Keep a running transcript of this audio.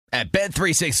At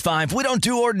Bet365, we don't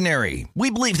do ordinary. We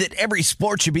believe that every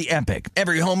sport should be epic.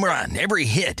 Every home run, every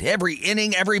hit, every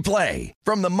inning, every play.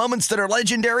 From the moments that are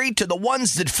legendary to the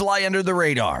ones that fly under the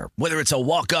radar. Whether it's a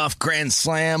walk-off grand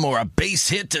slam or a base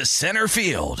hit to center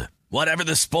field. Whatever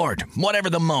the sport, whatever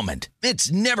the moment.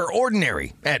 It's never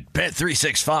ordinary at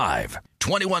Bet365.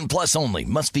 21 plus only.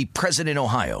 Must be present in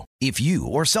Ohio. If you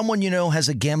or someone you know has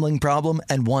a gambling problem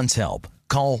and wants help,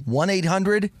 call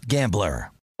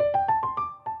 1-800-GAMBLER.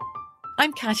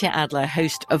 I'm Katya Adler,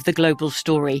 host of The Global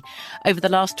Story. Over the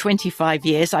last 25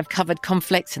 years, I've covered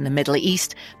conflicts in the Middle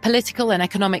East, political and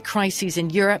economic crises in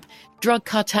Europe, drug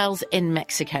cartels in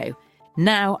Mexico.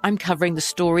 Now I'm covering the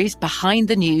stories behind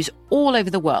the news all over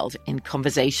the world in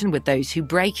conversation with those who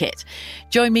break it.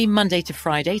 Join me Monday to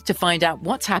Friday to find out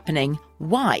what's happening,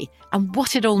 why, and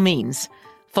what it all means.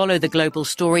 Follow The Global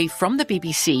Story from the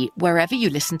BBC wherever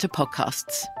you listen to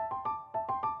podcasts.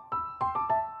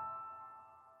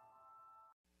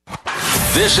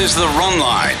 This is The Run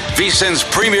Line, VSiN's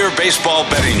premier baseball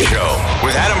betting show.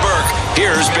 With Adam Burke,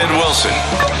 here's Ben Wilson.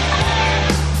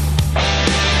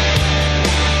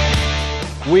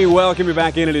 We welcome you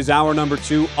back in. It is hour number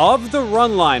 2 of The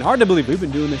Run Line. Hard to believe we've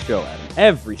been doing this show, Adam,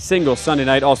 every single Sunday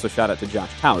night. Also, shout out to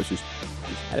Josh Towers, who's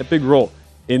had a big role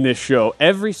in this show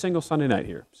every single Sunday night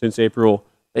here since April.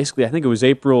 Basically, I think it was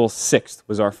April 6th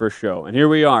was our first show. And here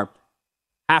we are,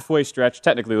 halfway stretch,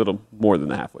 technically a little more than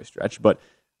the halfway stretch, but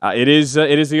it is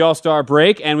the All-Star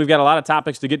break, and we've got a lot of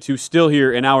topics to get to still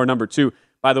here in hour number 2.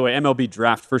 By the way, MLB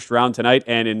draft first round tonight,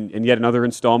 and in yet another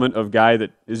installment of guy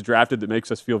that is drafted that makes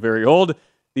us feel very old.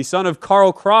 The son of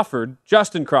Carl Crawford,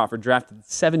 Justin Crawford, drafted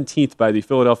 17th by the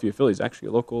Philadelphia Phillies, actually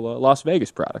a local Las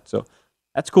Vegas product. So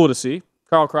that's cool to see.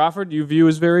 Carl Crawford, you view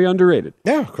as very underrated.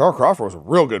 Yeah, Carl Crawford was a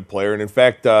real good player, and in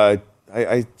fact, I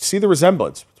see the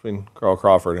resemblance between Carl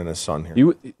Crawford and his son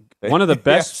here. One of the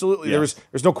best. Absolutely. Yes.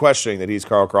 There's no questioning that he's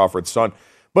Carl Crawford's son.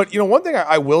 But, one thing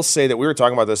I will say that we were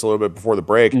talking about this a little bit before the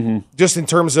break, just in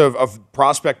terms of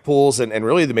prospect pools and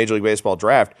really the Major League Baseball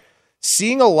draft,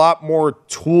 seeing a lot more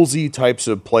toolsy types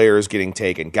of players getting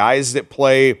taken, guys that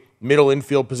play middle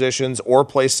infield positions or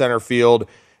play center field,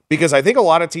 because I think a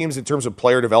lot of teams in terms of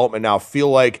player development now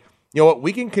feel like,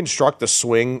 we can construct a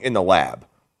swing in the lab.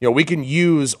 We can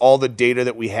use all the data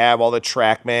that we have, all the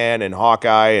TrackMan and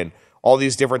Hawkeye and all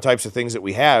these different types of things that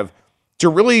we have to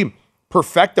really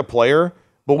perfect a player,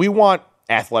 but we want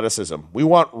athleticism. We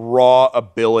want raw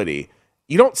ability.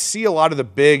 You don't see a lot of the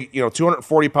big,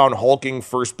 240-pound hulking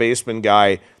first baseman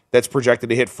guy that's projected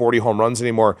to hit 40 home runs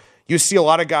anymore. You see a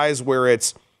lot of guys where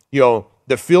it's, the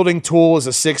fielding tool is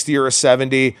a 60 or a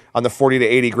 70 on the 40 to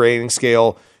 80 grading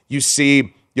scale. You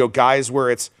see, guys where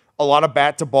it's a lot of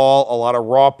bat to ball, a lot of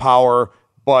raw power,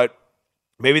 but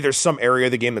maybe there's some area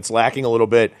of the game that's lacking a little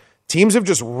bit. Teams have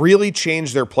just really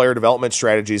changed their player development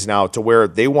strategies now to where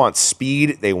they want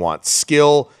speed, they want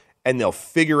skill, and they'll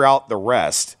figure out the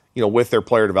rest, with their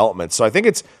player development. So I think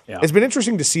it's been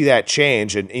interesting to see that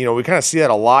change, and we kind of see that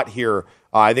a lot here.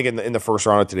 I think in the first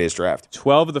round of today's draft,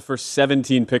 12 of the first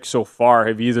 17 picks so far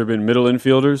have either been middle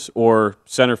infielders or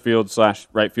center field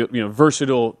 / right field,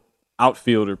 versatile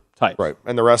outfielder types. Right,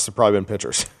 and the rest have probably been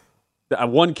pitchers.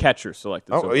 One catcher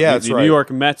selected. Oh, yeah, that's the right. New York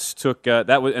Mets took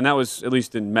that was at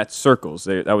least in Mets circles.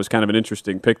 That was kind of an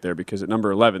interesting pick there because at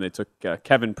number 11 they took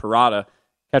Kevin Parada,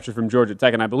 catcher from Georgia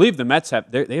Tech, and I believe the Mets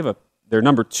have their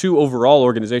number 2 overall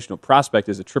organizational prospect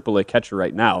is a AAA catcher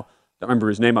right now. Don't remember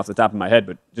his name off the top of my head,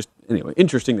 but just anyway,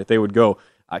 interesting that they would go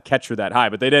catcher that high.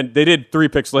 But they did 3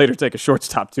 picks later take a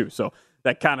shortstop too, so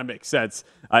that kind of makes sense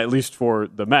at least for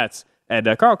the Mets. And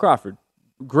Carl Crawford.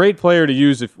 Great player to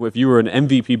use if you were an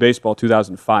MVP Baseball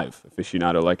 2005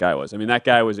 aficionado like I was. I mean, that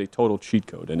guy was a total cheat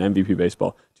code in MVP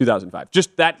Baseball 2005.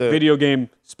 Just that video game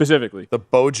specifically. The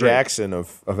Bo Jackson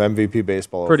of MVP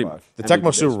Baseball 05. Pretty much. The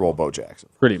Tecmo Super Bowl Bo Jackson.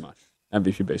 Pretty much.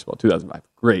 MVP Baseball 2005.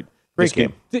 Great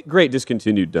game. Great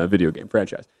discontinued video game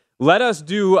franchise. Let us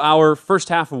do our first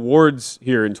half awards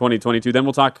here in 2022. Then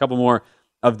we'll talk a couple more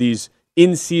of these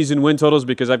in-season win totals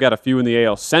because I've got a few in the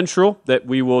AL Central that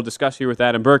we will discuss here with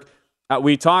Adam Burke.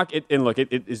 We talk, it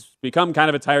has become kind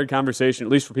of a tired conversation,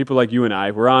 at least for people like you and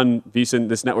I. We're on VSiN,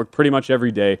 this network, pretty much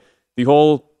every day. The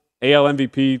whole AL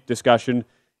MVP discussion,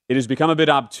 it has become a bit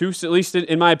obtuse, at least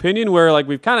in my opinion, where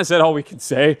we've kind of said all we can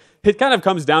say. It kind of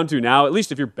comes down to now, at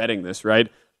least if you're betting this, right?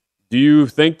 Do you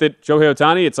think that Shohei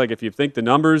Ohtani, it's like if you think the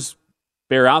numbers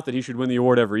bear out that he should win the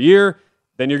award every year,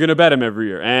 then you're going to bet him every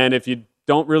year. And if you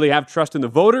don't really have trust in the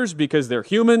voters because they're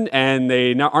human and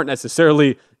they aren't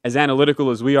necessarily as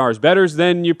analytical as we are as bettors,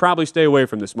 then you probably stay away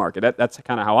from this market. That's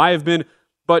kind of how I have been.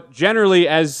 But generally,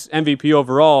 as MVP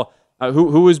overall,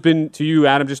 Who has been, to you,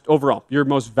 Adam, just overall, your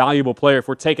most valuable player? If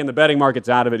we're taking the betting markets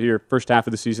out of it here, first half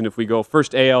of the season, if we go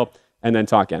first AL and then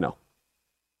talk NL.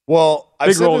 Well,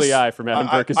 big roll of the eye from Adam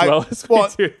Burke as well.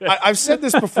 I've said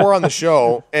this before on the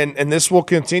show, and this will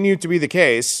continue to be the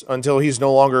case until he's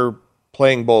no longer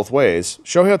playing both ways.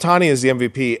 Shohei Ohtani is the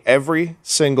MVP every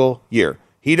single year.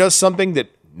 He does something that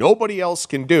nobody else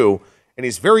can do, and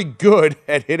he's very good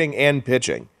at hitting and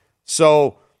pitching.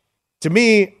 So, to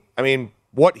me, I mean,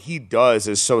 what he does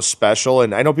is so special,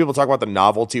 and I know people talk about the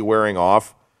novelty wearing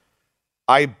off.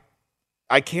 I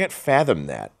can't fathom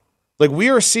that. Like, we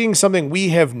are seeing something we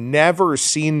have never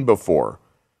seen before.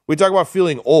 We talk about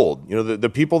feeling old. You know, the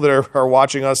people that are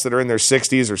watching us that are in their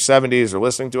 60s or 70s or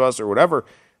listening to us or whatever,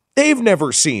 they've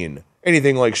never seen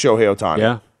anything like Shohei Ohtani.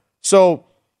 Yeah. So,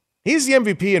 he's the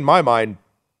MVP in my mind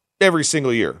every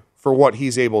single year for what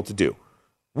he's able to do.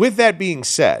 With that being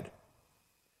said,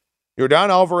 Yordan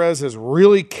Alvarez has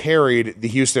really carried the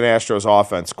Houston Astros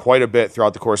offense quite a bit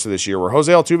throughout the course of this year, where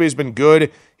Jose Altuve has been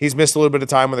good. He's missed a little bit of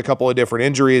time with a couple of different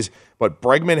injuries, but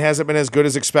Bregman hasn't been as good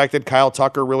as expected. Kyle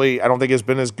Tucker really, I don't think, has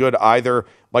been as good either.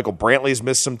 Michael Brantley's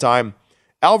missed some time.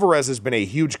 Alvarez has been a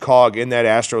huge cog in that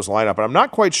Astros lineup, and I'm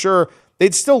not quite sure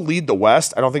they'd still lead the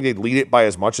West. I don't think they'd lead it by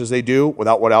as much as they do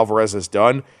without what Alvarez has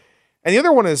done. And the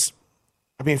other one is,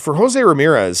 I mean, for Jose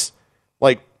Ramirez,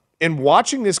 like, in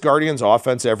watching this Guardians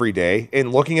offense every day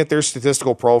and looking at their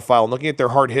statistical profile and looking at their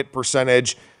hard hit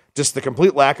percentage, just the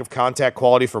complete lack of contact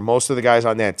quality for most of the guys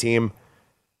on that team,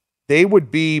 they would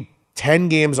be 10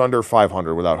 games under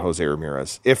 500 without Jose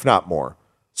Ramirez, if not more.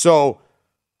 So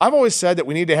I've always said that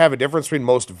we need to have a difference between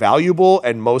most valuable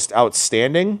and most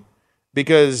outstanding,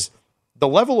 because the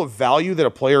level of value that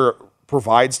a player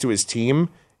provides to his team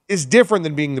is different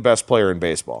than being the best player in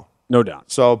baseball. No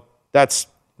doubt. So that's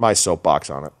my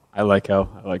soapbox on it. I like how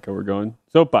we're going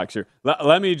soapbox here.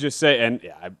 Let me just say, and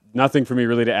nothing for me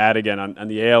really to add again on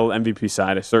the AL MVP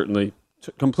side. I certainly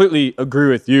completely agree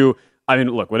with you. I mean,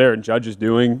 look, what Aaron Judge is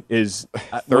doing is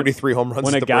 33 home runs.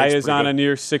 When a guy is on a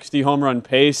near 60 home run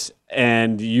pace,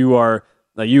 and you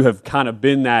have kind of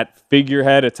been that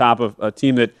figurehead atop of a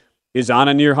team that is on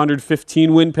a near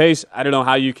 115 win pace. I don't know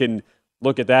how you can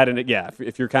look at that. And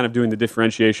if you're kind of doing the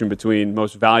differentiation between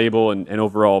most valuable and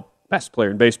overall best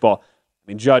player in baseball. I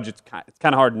mean, Judge, it's kind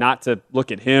of hard not to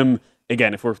look at him.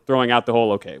 Again, if we're throwing out the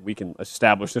whole, okay, we can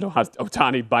establish that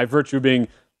Ohtani, by virtue of being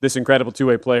this incredible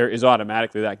two-way player, is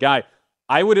automatically that guy.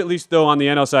 I would at least, though, on the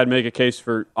NL side, make a case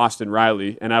for Austin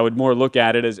Riley, and I would more look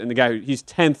at it as, and the guy, he's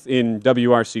 10th in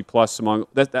WRC plus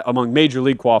among major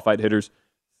league qualified hitters,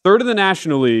 third in the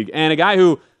National League, and a guy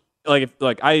who,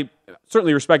 I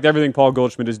certainly respect everything Paul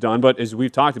Goldschmidt has done, but as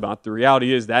we've talked about, the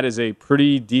reality is that is a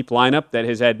pretty deep lineup that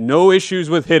has had no issues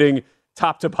with hitting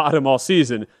top to bottom all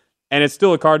season, and it's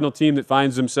still a Cardinal team that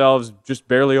finds themselves just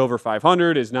barely over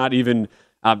 500, is not even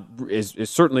is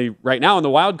certainly right now in the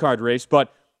wild card race,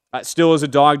 but still is a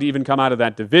dog to even come out of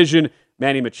that division.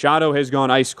 Manny Machado has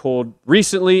gone ice cold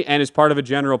recently and is part of a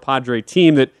general Padre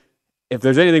team that, if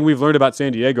there's anything we've learned about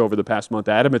San Diego over the past month,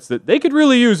 Adam, it's that they could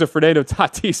really use a Fernando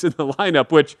Tatis in the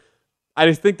lineup, which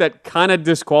I think that kind of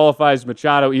disqualifies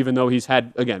Machado, even though he's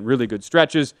had, again, really good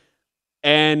stretches.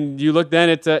 And you look then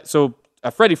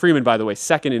at Freddie Freeman, by the way,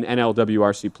 second in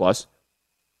NLWRC plus.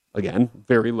 Again,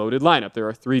 very loaded lineup. There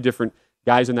are three different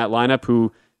guys in that lineup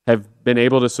who have been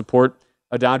able to support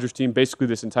a Dodgers team basically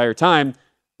this entire time.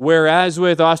 Whereas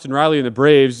with Austin Riley and the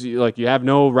Braves, you have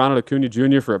no Ronald Acuna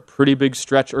Jr. for a pretty big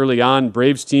stretch early on.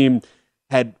 Braves team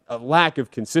had a lack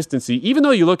of consistency, even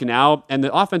though you look now, and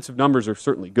the offensive numbers are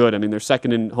certainly good. I mean, they're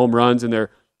second in home runs and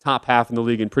they're top half in the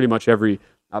league in pretty much every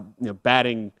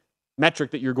batting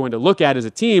metric that you're going to look at as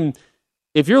a team.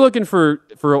 If you're looking for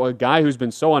a guy who's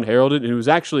been so unheralded and who's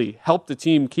actually helped the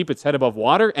team keep its head above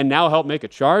water and now help make a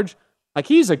charge,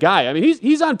 he's a guy. I mean,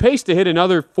 he's on pace to hit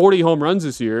another 40 home runs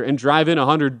this year and drive in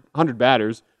 100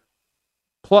 batters,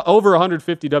 over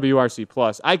 150 WRC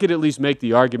plus. I could at least make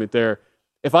the argument there.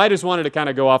 If I just wanted to kind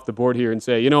of go off the board here and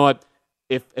say, you know what,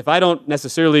 if I don't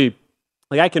necessarily,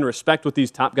 I can respect what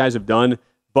these top guys have done,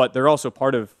 but they're also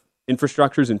part of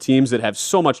infrastructures and teams that have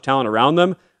so much talent around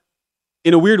them.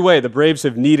 In a weird way, the Braves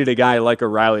have needed a guy like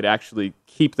O'Reilly to actually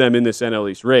keep them in this NL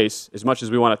East race. As much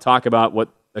as we want to talk about what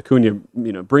Acuna,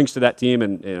 brings to that team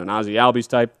and an Ozzie Albies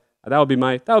type, that would be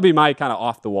my kind of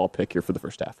off the wall pick here for the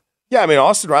first half. Yeah, I mean,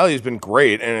 Austin Riley has been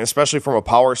great, and especially from a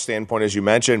power standpoint, as you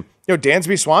mentioned.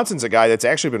 Dansby Swanson's a guy that's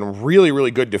actually been really,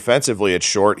 really good defensively at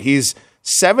short. He's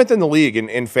 7th in the league in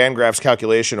Fangraph's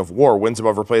calculation of WAR, wins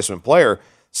above replacement player.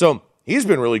 So he's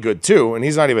been really good too, and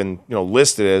he's not even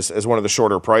listed as one of the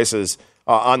shorter prices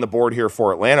on the board here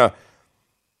for Atlanta.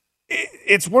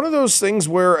 It's one of those things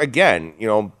where, again,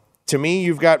 to me,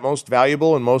 you've got most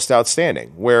valuable and most outstanding,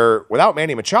 where without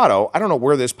Manny Machado, I don't know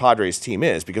where this Padres team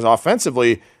is, because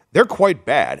offensively, they're quite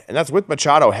bad. And that's with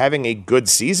Machado having a good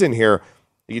season here.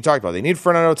 You talked about, they need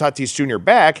Fernando Tatis Jr.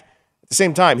 back. At the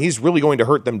same time, he's really going to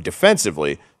hurt them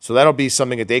defensively. So that'll be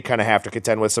something that they kind of have to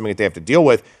contend with, something that they have to deal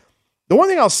with. The one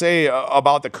thing I'll say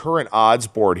about the current odds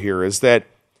board here is that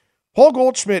Paul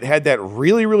Goldschmidt had that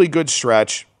really, really good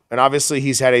stretch, and obviously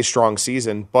he's had a strong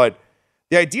season, but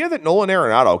the idea that Nolan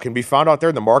Arenado can be found out there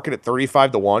in the market at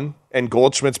 35-1 and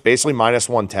Goldschmidt's basically minus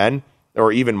 110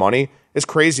 or even money is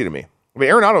crazy to me. I mean,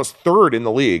 Arenado's third in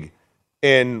the league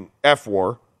in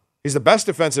F4. He's the best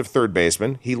defensive third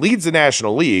baseman. He leads the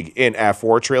National League in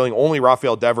F4, trailing only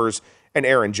Rafael Devers and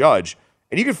Aaron Judge.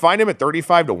 And you can find him at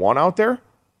 35-1 out there.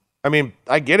 I mean,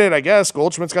 I get it, I guess.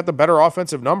 Goldschmidt's got the better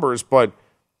offensive numbers, but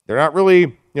they're not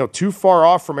really, too far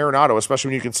off from Arenado, especially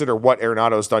when you consider what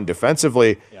Arenado's done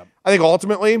defensively. Yep. I think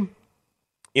ultimately,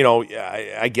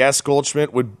 I guess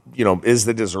Goldschmidt would, is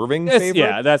the deserving favorite.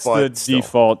 Yeah, that's the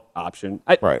default option.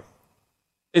 Right.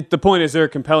 The point is there are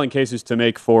compelling cases to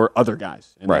make for other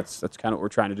guys, and that's kind of what we're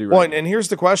trying to do right now. And here's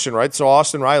the question, right? So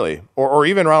Austin Riley, or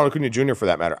even Ronald Acuna Jr. for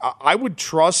that matter, I would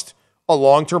trust a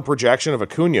long-term projection of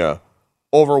Acuna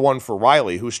over one for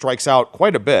Riley, who strikes out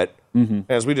quite a bit. Mm-hmm.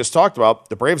 And as we just talked about,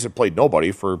 the Braves have played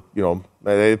nobody for,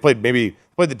 they played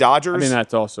the Dodgers. I mean,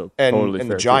 that's also totally fair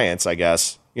and the Giants, I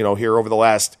guess, here over the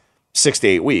last 6 to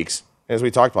 8 weeks. As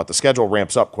we talked about, the schedule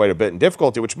ramps up quite a bit in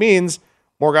difficulty, which means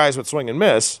more guys would swing and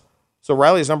miss. So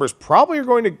Riley's numbers probably are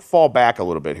going to fall back a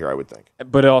little bit here, I would think.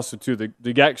 But also, too,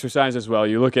 the exercise as well.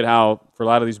 You look at how, for a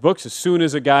lot of these books, as soon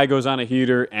as a guy goes on a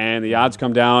heater and the odds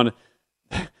come down,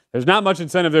 there's not much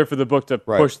incentive there for the book to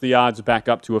push the odds back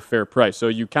up to a fair price. So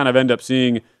you kind of end up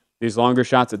seeing these longer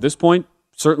shots at this point.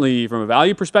 Certainly, from a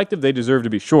value perspective, they deserve to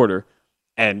be shorter.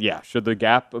 And, should the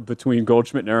gap between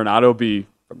Goldschmidt and Arenado be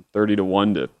from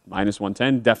 30-1 to minus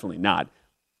 110? Definitely not.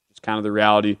 It's kind of the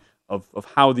reality of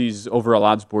how these overall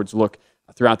odds boards look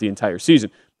throughout the entire season.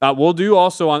 We'll do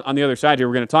also on the other side here,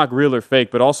 we're going to talk real or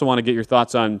fake, but also want to get your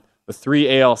thoughts on the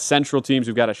 3 AL Central teams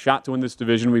who've got a shot to win this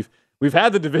division. We've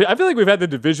had the division. I feel like we've had the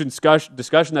division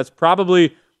discussion. That's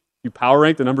probably, you power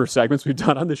rank the number of segments we've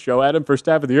done on the show, Adam, first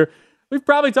half of the year. We've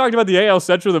probably talked about the AL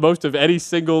Central the most of any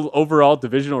single overall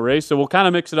divisional race. So we'll kind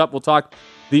of mix it up. We'll talk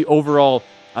the overall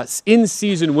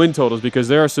in-season win totals because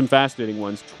there are some fascinating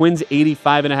ones. Twins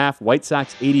 85.5, White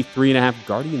Sox 83.5,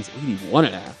 Guardians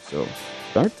 81.5. So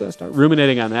start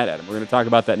ruminating on that, Adam. We're going to talk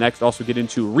about that next. Also get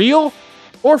into real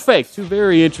or fake. 2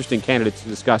 very interesting candidates to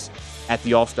discuss at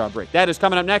the All-Star break. That is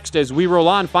coming up next as we roll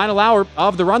on. Final hour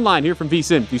of the Run Line here from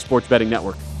VSiN, the Sports Betting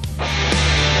Network.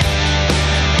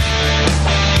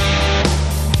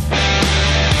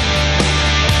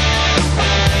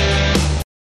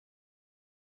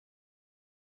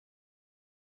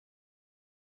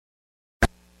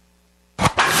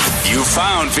 You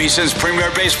found VSiN's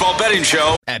premier baseball betting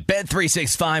show. At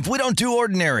Bet365, we don't do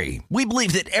ordinary. We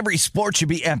believe that every sport should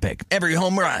be epic. Every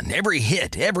home run, every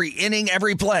hit, every inning,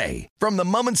 every play. From the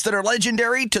moments that are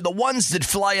legendary to the ones that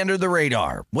fly under the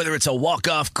radar. Whether it's a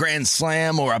walk-off grand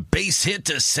slam or a base hit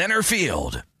to center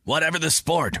field. Whatever the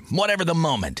sport, whatever the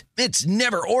moment. It's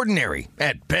never ordinary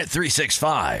at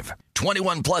Bet365.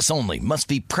 21 plus only. Must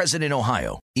be present in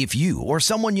Ohio. If you or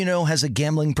someone you know has a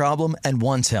gambling problem and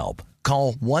wants help,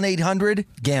 call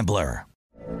 1-800-GAMBLER.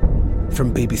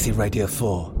 From BBC Radio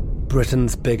 4,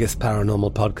 Britain's biggest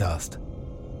paranormal podcast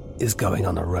is going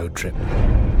on a road trip.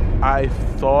 I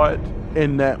thought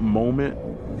in that moment,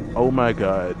 oh my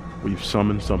God, we've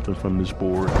summoned something from this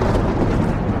board.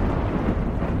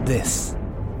 This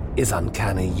is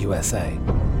Uncanny USA.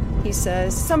 He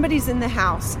says, somebody's in the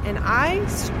house, and I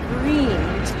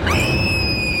screamed.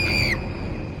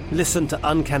 Listen to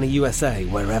Uncanny USA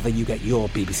wherever you get your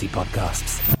BBC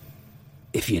podcasts,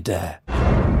 if you dare.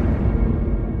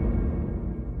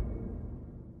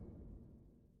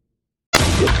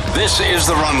 This is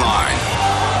the Run Line.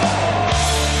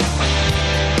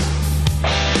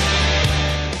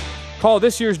 Call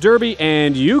this year's Derby,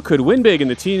 and you could win big in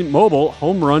the T-Mobile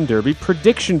Home Run Derby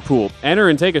prediction pool. Enter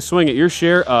and take a swing at your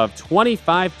share of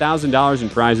 $25,000 in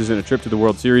prizes and a trip to the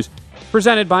World Series,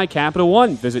 presented by Capital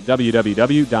One. Visit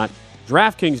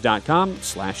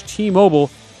www.draftkings.com/T-Mobile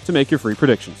to make your free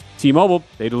predictions. T-Mobile,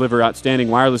 they deliver outstanding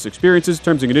wireless experiences.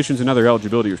 Terms and conditions and other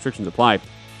eligibility restrictions apply.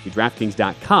 See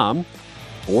DraftKings.com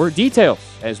for details.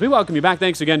 As we welcome you back,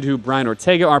 thanks again to Brian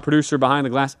Ortega, our producer behind the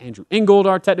glass, Andrew Ingold,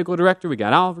 our technical director. We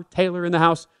got Oliver Taylor in the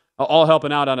house, all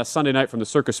helping out on a Sunday night from the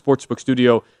Circus Sportsbook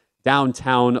Studio,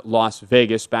 downtown Las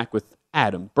Vegas. Back with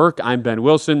Adam Burke. I'm Ben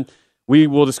Wilson. We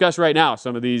will discuss right now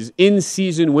some of these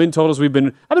in-season win totals. I've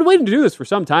been waiting to do this for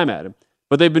some time, Adam,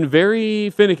 but they've been very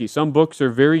finicky. Some books are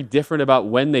very different about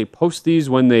when they post these,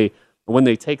 when they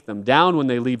take them down, when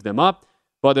they leave them up.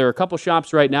 But there are a couple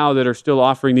shops right now that are still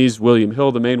offering these. William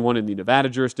Hill, the main one in the Nevada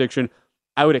jurisdiction.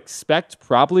 I would expect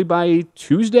probably by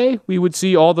Tuesday we would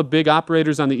see all the big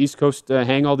operators on the East Coast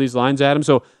hang all these lines at them.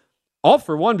 So I'll,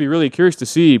 for one, be really curious to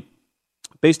see,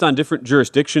 based on different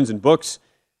jurisdictions and books,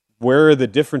 where the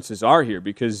differences are here,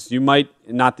 because you might,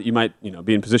 not that you might,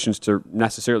 be in positions to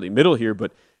necessarily middle here,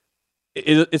 but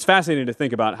it's fascinating to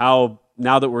think about how,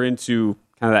 now that we're into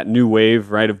kind of that new wave,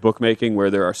 right, of bookmaking,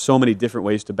 where there are so many different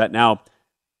ways to bet now,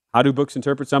 how do books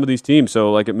interpret some of these teams?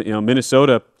 So, like,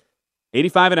 Minnesota,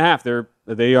 85.5.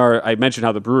 They are. I mentioned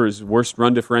how the Brewers' worst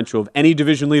run differential of any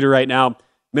division leader right now.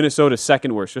 Minnesota's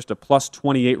second worst, just a plus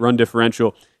 28 run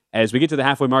differential. As we get to the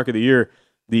halfway mark of the year,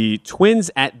 the Twins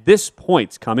at this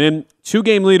point come in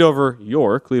 2-game lead over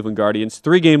your Cleveland Guardians,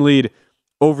 3-game lead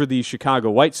over the Chicago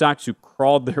White Sox, who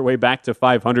crawled their way back to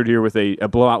 500 here with a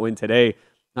blowout win today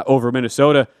over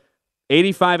Minnesota.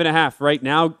 85.5 right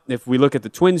now. If we look at the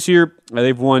Twins here,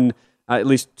 they've won, at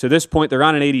least to this point, they're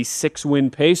on an 86-win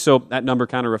pace, so that number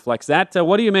kind of reflects that.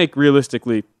 What do you make,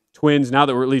 realistically, Twins, now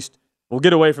that we'll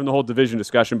get away from the whole division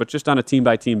discussion, but just on a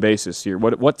team-by-team basis here,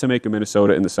 what to make of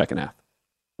Minnesota in the second half?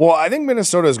 Well, I think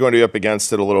Minnesota is going to be up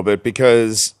against it a little bit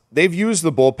because they've used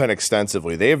the bullpen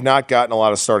extensively. They have not gotten a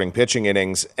lot of starting pitching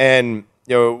innings, and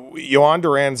Yohan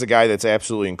Duran's a guy that's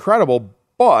absolutely incredible,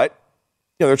 but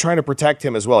they're trying to protect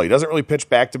him as well. He doesn't really pitch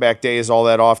back-to-back days all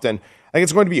that often. I think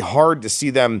it's going to be hard to see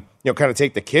them, kind of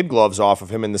take the kid gloves off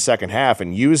of him in the second half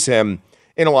and use him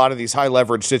in a lot of these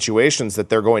high-leverage situations that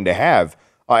they're going to have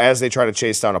as they try to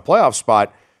chase down a playoff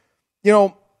spot.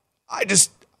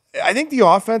 I think the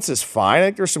offense is fine. I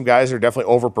think there's some guys that are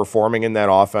definitely overperforming in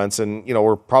that offense, and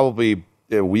we're probably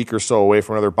a week or so away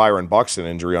from another Byron Buxton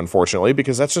injury, unfortunately,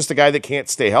 because that's just a guy that can't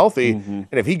stay healthy. Mm-hmm.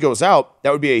 And if he goes out,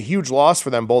 that would be a huge loss for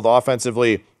them, both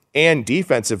offensively and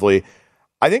defensively.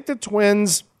 I think the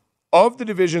Twins, of the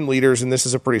division leaders, and this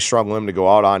is a pretty strong limb to go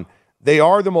out on, they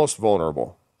are the most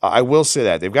vulnerable. I will say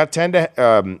that. They've got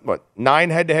 9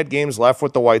 head-to-head games left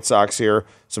with the White Sox here,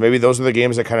 so maybe those are the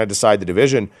games that kind of decide the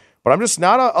division. But I'm just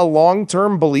not a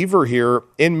long-term believer here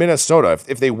in Minnesota.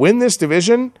 If they win this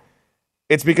division,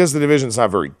 it's because the division's not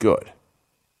very good.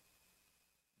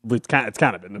 It's kind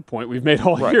of been the point we've made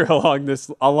all year along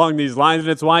these lines, and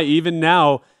it's why even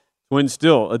now, Twins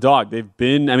still a dog. They've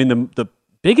been, the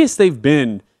biggest they've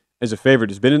been as a favorite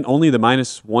has been in only the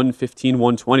minus 115,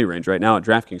 120 range right now at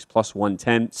DraftKings plus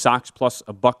 110, Sox plus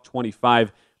 $1.25,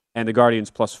 and the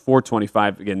Guardians plus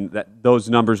 425. Again, those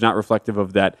numbers not reflective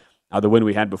of that. The win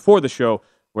we had before the show,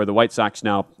 where the White Sox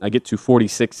now get to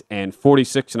 46 and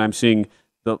 46, and I'm seeing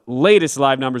the latest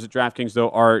live numbers at DraftKings, though,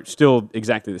 are still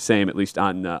exactly the same, at least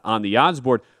on the odds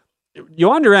board.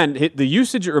 Yohan Duran, the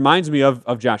usage, it reminds me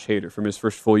of Josh Hader from his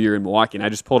first full year in Milwaukee, and I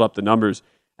just pulled up the numbers.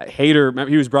 Hader,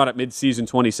 remember, he was brought up mid-season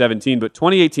 2017, but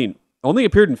 2018 only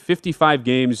appeared in 55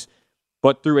 games,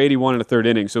 but threw 81 in a third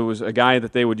inning. So it was a guy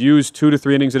that they would use 2 to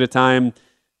 3 innings at a time.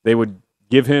 They would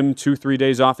give him 2-3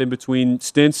 days off in between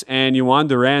stints, and Yohan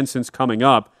Duran, since coming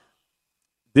up,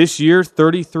 this year,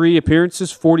 33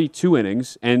 appearances, 42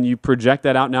 innings, and you project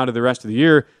that out now to the rest of the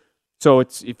year. So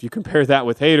if you compare that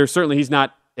with Hader, certainly he's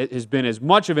not has been as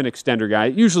much of an extender guy.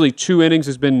 Usually 2 innings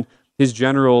has been his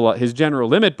general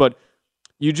limit, but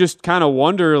you just kind of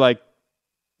wonder,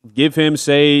 give him,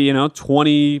 say,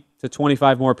 20 to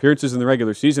 25 more appearances in the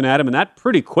regular season, Adam, and that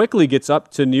pretty quickly gets up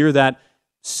to near that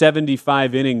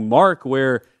 75-inning mark,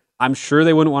 where I'm sure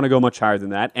they wouldn't want to go much higher than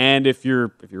that. And if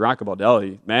you're Rocco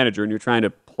Baldelli, manager, and you're trying to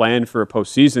plan for a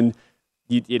postseason,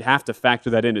 you'd have to factor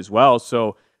that in as well.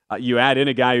 So you add in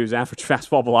a guy whose average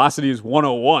fastball velocity is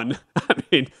 101.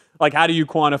 How do you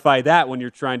quantify that when you're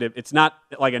trying to? It's not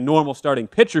like a normal starting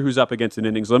pitcher who's up against an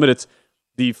innings limit. It's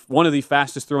one of the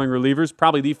fastest throwing relievers,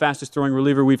 probably the fastest throwing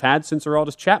reliever we've had since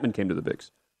Aroldis Chapman came to the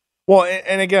bigs. Well,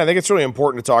 and again, I think it's really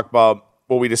important to talk about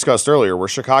what we discussed earlier, where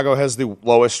Chicago has the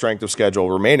lowest strength of schedule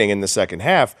remaining in the second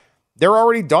half. They're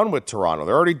already done with Toronto.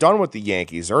 They're already done with the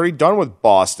Yankees. They're already done with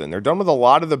Boston. They're done with a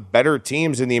lot of the better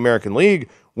teams in the American League,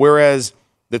 whereas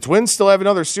the Twins still have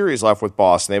another series left with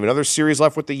Boston. They have another series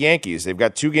left with the Yankees. They've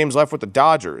got 2 games left with the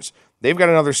Dodgers. They've got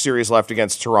another series left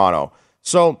against Toronto.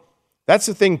 So that's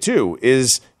the thing, too,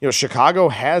 is Chicago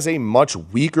has a much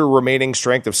weaker remaining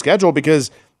strength of schedule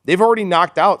because they've already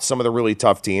knocked out some of the really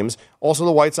tough teams. Also,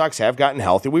 the White Sox have gotten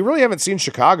healthy. We really haven't seen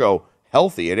Chicago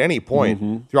healthy at any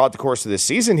point throughout the course of this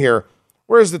season here,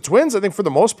 whereas the Twins, I think, for the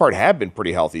most part, have been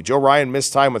pretty healthy. Joe Ryan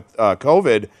missed time with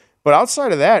COVID, but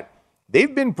outside of that,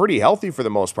 they've been pretty healthy for the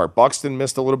most part. Buxton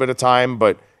missed a little bit of time,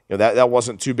 but that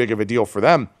wasn't too big of a deal for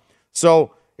them.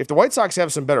 So if the White Sox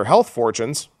have some better health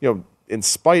fortunes, in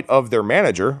spite of their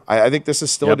manager, I think this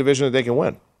is still a division that they can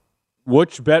win.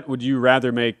 Which bet would you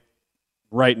rather make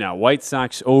right now? White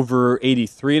Sox over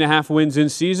 83.5 wins in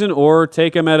season, or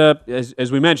take them at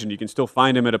as we mentioned, you can still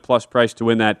find them at a plus price to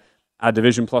win that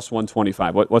division plus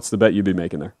 125. What's the bet you'd be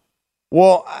making there?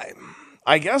 Well,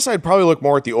 I guess I'd probably look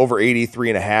more at the over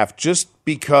 83.5 just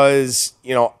because,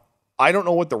 I don't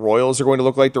know what the Royals are going to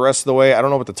look like the rest of the way. I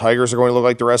don't know what the Tigers are going to look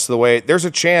like the rest of the way. There's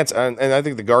a chance, and I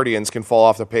think the Guardians can fall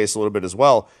off the pace a little bit as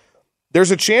well.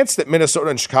 There's a chance that Minnesota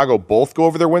and Chicago both go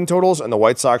over their win totals and the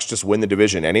White Sox just win the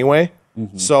division anyway.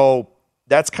 Mm-hmm. So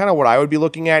that's kind of what I would be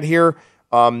looking at here.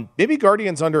 Maybe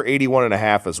Guardians under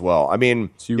 81.5 as well. I mean,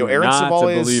 so Aaron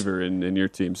Savali is a believer in your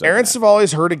team. Aaron Savali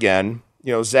is hurt again.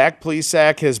 Zach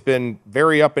Plesac has been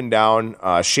very up and down.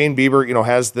 Shane Bieber,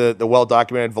 has the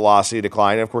well-documented velocity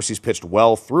decline. And of course, he's pitched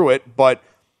well through it. But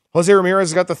Jose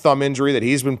Ramirez has got the thumb injury that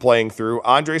he's been playing through.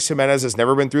 Andres Jimenez has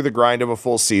never been through the grind of a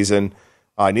full season.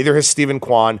 Neither has Steven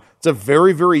Kwan. It's a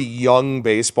very, very young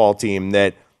baseball team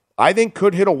that I think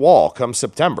could hit a wall come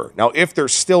September. Now, if they're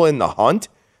still in the hunt,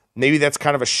 maybe that's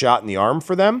kind of a shot in the arm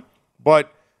for them.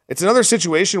 But it's another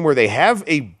situation where they have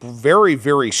a very,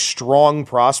 very strong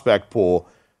prospect pool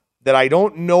that I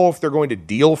don't know if they're going to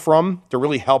deal from to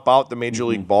really help out the Major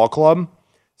League Ball Club.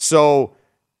 So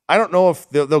I don't know if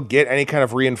they'll get any kind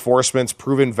of reinforcements,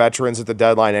 proven veterans at the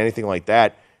deadline, anything like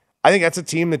that. I think that's a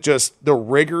team that just the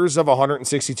rigors of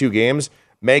 162 games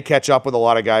may catch up with a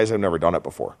lot of guys that have never done it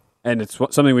before. And it's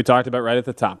something we talked about right at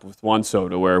the top with Juan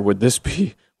Soto, where would this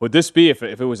be if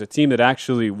it was a team that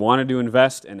actually wanted to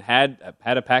invest and had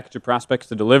a package of prospects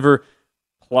to deliver,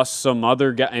 plus some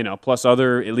other plus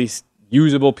other at least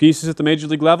usable pieces at the major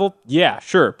league level? Yeah,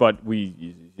 sure. But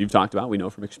you've talked about, we know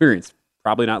from experience,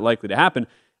 probably not likely to happen.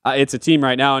 It's a team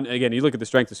right now, and again, you look at the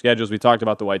strength of schedules. We talked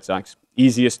about the White Sox,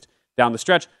 easiest down the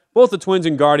stretch. Both the Twins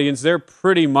and Guardians, they're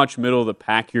pretty much middle of the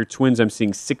pack here. Twins, I'm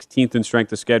seeing 16th in strength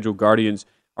of schedule. Guardians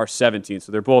are 17th.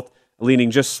 So they're both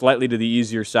leaning just slightly to the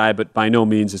easier side, but by no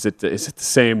means is it the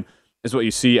same as what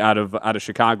you see out of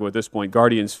Chicago at this point.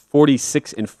 Guardians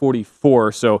 46 and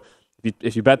 44. So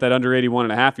if you bet that under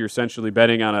 81.5, you're essentially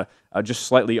betting on a just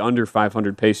slightly under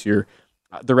 500 pace here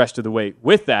the rest of the way.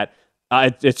 With that,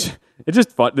 it's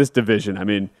just fun, this division. I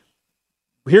mean,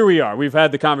 here we are. We've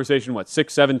had the conversation,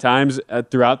 6-7 times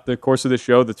throughout the course of the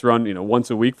show that's run once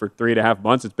a week for 3.5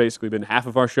 months. It's basically been half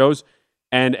of our shows.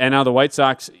 And now the White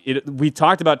Sox, we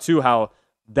talked about, too, how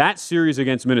that series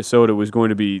against Minnesota was going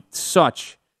to be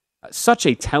such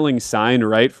a telling sign,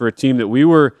 right, for a team that we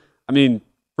were,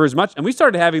 for as much, and we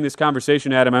started having this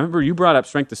conversation, Adam. I remember you brought up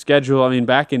strength of schedule,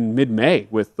 back in mid-May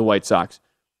with the White Sox.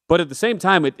 But at the same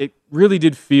time, it really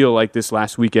did feel like this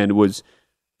last weekend was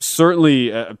certainly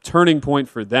a turning point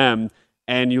for them.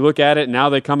 And you look at it, now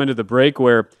they come into the break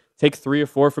where take 3 or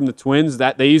 4 from the Twins,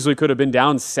 that they easily could have been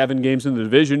down 7 games in the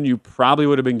division. You probably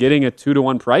would have been getting a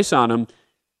 2-1 price on them.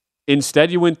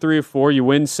 Instead, you win 3 or 4. You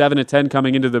win 7-10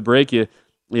 coming into the break. You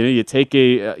take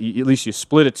at least you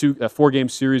split a 4-game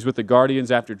series with the Guardians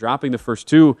after dropping the first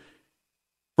 2.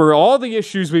 For all the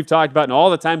issues we've talked about and all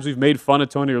the times we've made fun of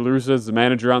Tony La Russa as the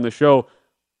manager on the show,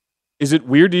 is it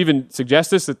weird to even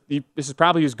suggest this, that this is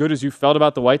probably as good as you felt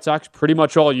about the White Sox pretty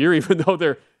much all year, even though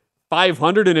they're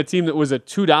 500 in a team that was a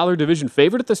 $2 division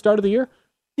favorite at the start of the year?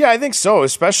 Yeah, I think so,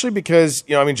 especially because,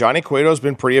 Johnny Cueto's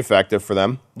been pretty effective for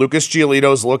them. Lucas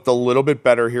Giolito's looked a little bit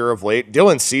better here of late.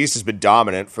 Dylan Cease has been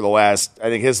dominant for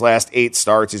his last 8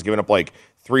 starts. He's given up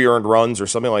 3 earned runs or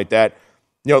something like that.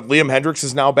 Liam Hendricks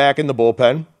is now back in the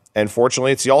bullpen, and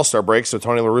fortunately it's the All-Star break, so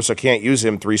Tony La Russa can't use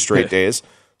him 3 straight days.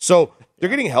 So they're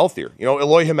getting healthier.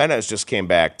 Eloy Jimenez just came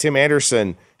back. Tim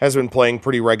Anderson has been playing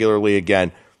pretty regularly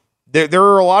again. There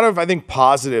are a lot of, I think,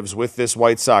 positives with this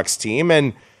White Sox team,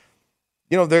 and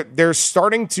they're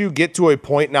starting to get to a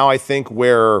point now, I think,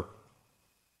 where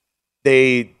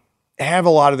they have a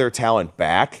lot of their talent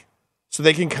back, so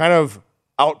they can kind of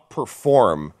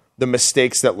outperform the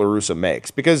mistakes that La Russa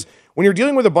makes. Because when you're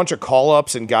dealing with a bunch of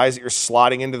call-ups and guys that you're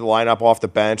slotting into the lineup off the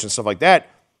bench and stuff like that,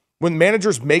 when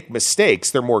managers make mistakes,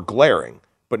 they're more glaring.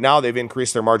 But now they've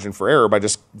increased their margin for error by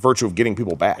just virtue of getting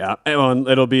people back. Yeah, and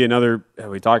it'll be another,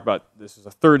 we talked about, this is a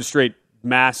 3rd straight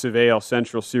massive AL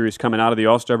Central series coming out of the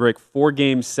All-Star break. 4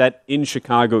 games set in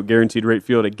Chicago at Guaranteed Rate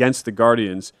Field against the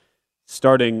Guardians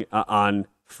starting on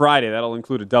Friday. That'll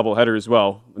include a doubleheader as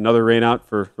well. Another rain out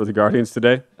for the Guardians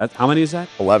today. How many is that?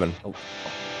 11.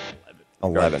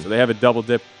 11. So they have a double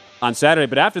dip on Saturday.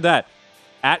 But after that,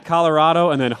 at Colorado,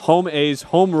 and then home A's,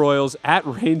 home Royals, at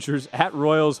Rangers, at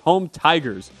Royals, home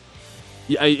Tigers.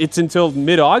 It's until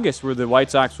mid-August where the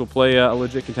White Sox will play a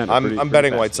legit contender. I'm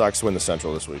betting White Sox win the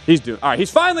Central this week. All right,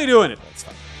 he's finally doing it.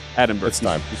 Adam Burke. It's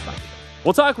time. He's fine.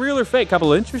 We'll talk real or fake.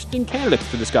 Couple of interesting candidates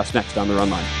to discuss next on the Run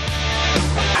Line.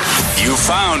 You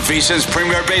found VSiN's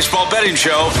premier baseball betting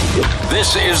show.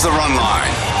 This is the Run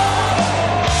Line.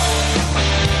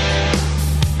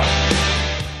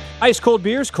 Ice cold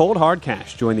beers, cold hard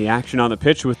cash. Join the action on the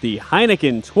pitch with the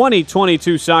Heineken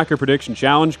 2022 Soccer Prediction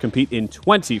Challenge. Compete in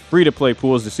 20 free-to-play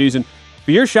pools this season. For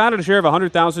your shot at a share of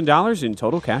 $100,000 in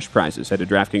total cash prizes, head to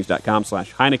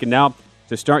DraftKings.com/Heineken now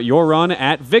to start your run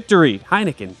at victory.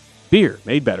 Heineken, beer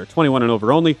made better. 21 and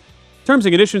over only. Terms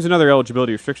and conditions and other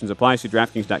eligibility restrictions apply. See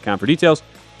DraftKings.com for details.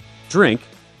 Drink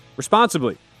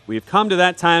responsibly. We've come to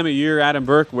that time of year, Adam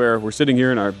Burke, where we're sitting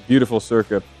here in our beautiful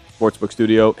Circa Sportsbook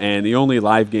studio, and the only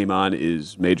live game on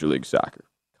is Major League Soccer.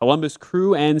 Columbus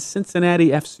Crew and Cincinnati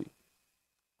FC.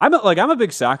 I'm a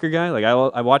big soccer guy. Like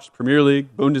I watched Premier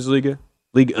League, Bundesliga,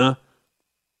 Ligue 1.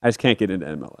 I just can't get into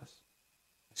MLS.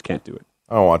 I just can't do it.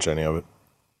 I don't watch any of it.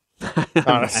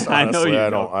 Honestly, I know you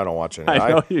I don't. don't watch any. I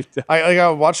know you don't. I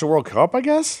watch the World Cup, I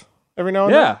guess, every now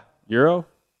and then. Yeah, Euro.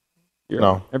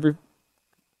 No.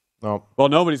 No. Well,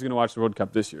 nobody's going to watch the World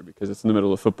Cup this year because it's in the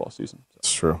middle of football season. So.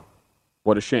 It's true.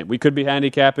 What a shame. We could be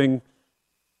handicapping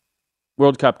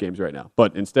World Cup games right now,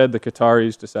 but instead the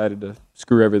Qataris decided to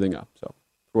screw everything up. So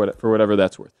for whatever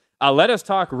that's worth. Let us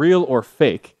talk real or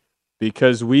fake,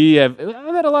 because I've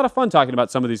had a lot of fun talking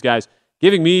about some of these guys,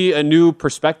 giving me a new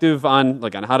perspective on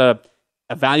how to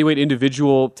evaluate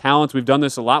individual talents. We've done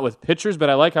this a lot with pitchers, but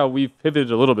I like how we've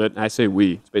pivoted a little bit. And I say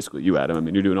we. It's basically you, Adam. I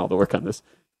mean, you're doing all the work on this.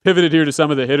 Pivoted here to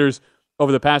some of the hitters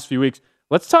over the past few weeks.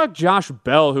 Let's talk Josh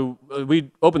Bell, who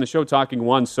we opened the show talking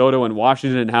Juan Soto in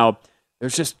Washington and how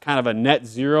there's just kind of a net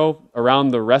zero around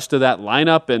the rest of that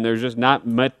lineup, and there's just not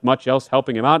much else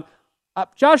helping him out.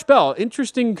 Josh Bell,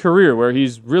 interesting career where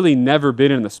he's really never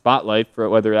been in the spotlight, for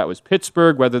whether that was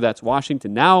Pittsburgh, whether that's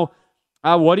Washington. Now,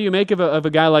 what do you make of a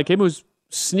guy like him who's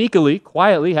sneakily,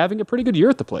 quietly having a pretty good year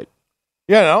at the plate?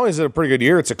 Yeah, not only is it a pretty good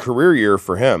year, it's a career year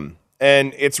for him.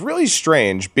 And it's really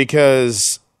strange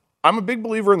because I'm a big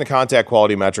believer in the contact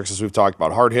quality metrics, as we've talked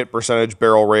about, hard hit percentage,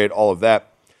 barrel rate, all of that.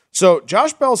 So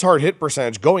Josh Bell's hard hit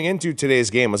percentage going into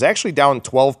today's game was actually down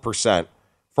 12%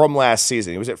 from last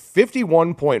season. He was at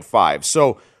 51.5.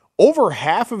 So over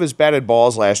half of his batted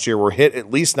balls last year were hit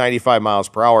at least 95 miles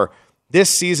per hour.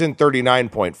 This season,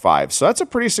 39.5. So that's a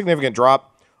pretty significant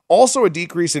drop. Also a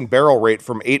decrease in barrel rate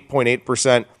from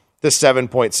 8.8% to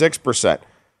 7.6%.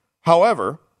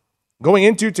 However, going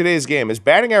into today's game, his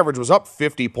batting average was up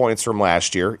 50 points from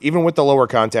last year, even with the lower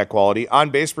contact quality.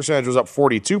 On-base percentage was up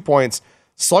 42 points.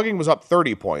 Slugging was up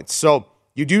 30 points. So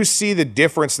you do see the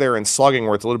difference there in slugging,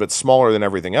 where it's a little bit smaller than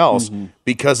everything else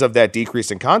because of that decrease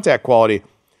in contact quality.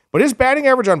 But his batting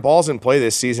average on balls in play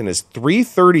this season is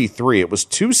 333. It was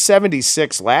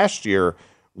 276 last year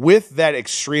with that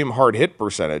extreme hard hit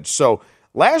percentage. So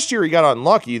last year he got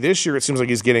unlucky. This year it seems like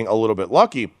he's getting a little bit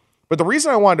lucky. But the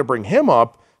reason I wanted to bring him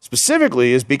up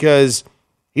specifically is because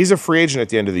he's a free agent at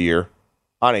the end of the year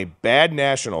on a bad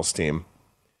Nationals team.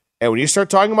 And when you start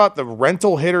talking about the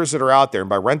rental hitters that are out there, and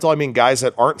by rental I mean guys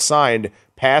that aren't signed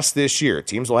past this year,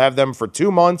 teams will have them for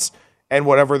 2 months and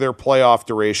whatever their playoff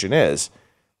duration is.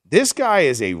 This guy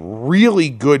is a really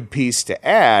good piece to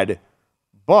add,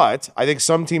 but I think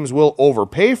some teams will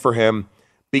overpay for him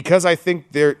because I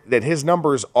think that his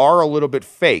numbers are a little bit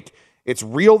fake. It's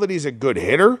real that he's a good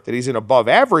hitter, that he's an above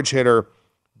average hitter,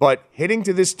 but hitting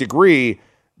to this degree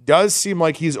does seem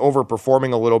like he's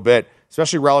overperforming a little bit,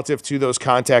 especially relative to those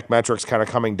contact metrics kind of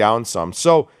coming down some.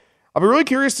 So I'll be really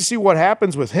curious to see what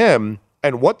happens with him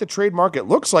and what the trade market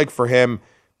looks like for him,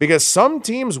 because some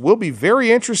teams will be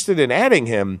very interested in adding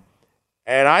him,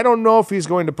 and I don't know if he's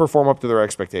going to perform up to their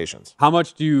expectations. How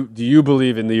much do you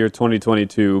believe in the year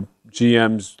 2022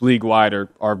 GMs league-wide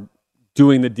are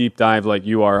doing the deep dive like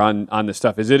you are on this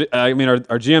stuff? Is it? I mean, are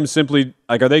GMs simply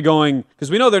are they going,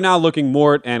 because we know they're now looking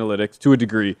more at analytics to a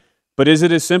degree, but is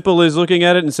it as simple as looking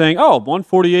at it and saying,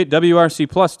 148 WRC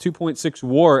plus 2.6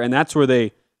 WAR, and that's where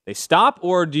they stop?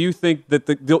 Or do you think that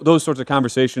those sorts of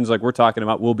conversations like we're talking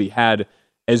about will be had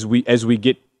as we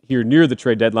get here near the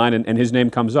trade deadline and his name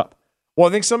comes up? Well,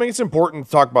 I think something that's important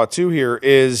to talk about too here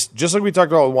is, just like we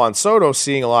talked about with Juan Soto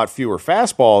seeing a lot fewer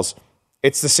fastballs,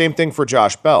 it's the same thing for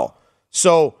Josh Bell.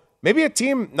 So maybe a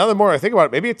team, now the more I think about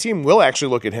it, maybe a team will actually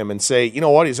look at him and say, you know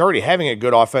what, he's already having a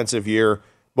good offensive year,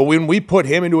 but when we put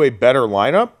him into a better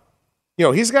lineup,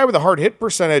 he's a guy with a hard hit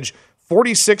percentage,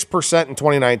 46% in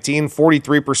 2019,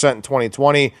 43% in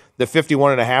 2020, the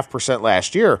 51.5%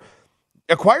 last year.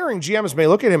 Acquiring GMs may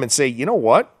look at him and say, you know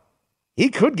what, he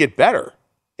could get better.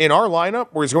 In our lineup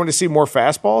where he's going to see more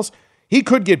fastballs, he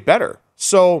could get better.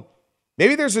 So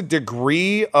maybe there's a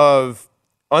degree of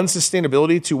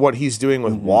unsustainability to what he's doing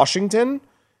with Washington,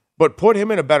 but put him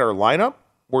in a better lineup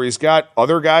where he's got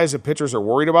other guys that pitchers are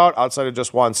worried about outside of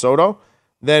just Juan Soto,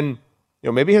 then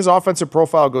maybe his offensive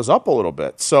profile goes up a little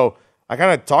bit. So I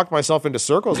kind of talked myself into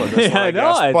circles on this one, I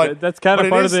guess. But that's kind of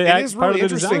part of the It is really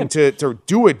interesting to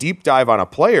do a deep dive on a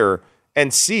player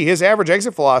and see his average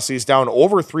exit velocity is down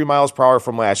over 3 miles per hour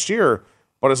from last year,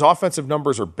 but his offensive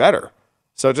numbers are better.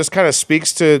 So it just kind of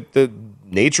speaks to the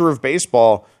nature of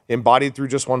baseball embodied through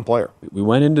just one player. We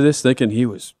went into this thinking he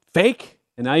was fake,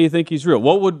 and now you think he's real.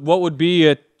 What would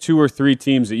be 2 or 3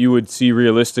 teams that you would see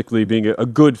realistically being a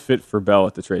good fit for Bell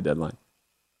at the trade deadline?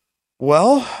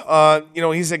 Well,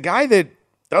 he's a guy that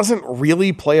doesn't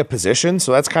really play a position,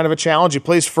 so that's kind of a challenge. He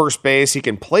plays first base. He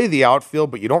can play the outfield,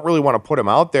 but you don't really want to put him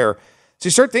out there. So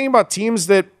you start thinking about teams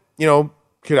that,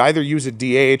 could either use a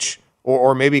DH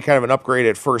or maybe kind of an upgrade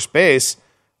at first base.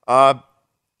 I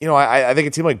think a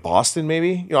team like Boston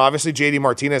maybe. Obviously J.D.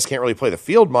 Martinez can't really play the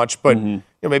field much, but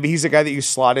maybe he's a guy that you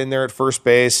slot in there at first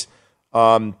base.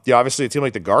 Obviously a team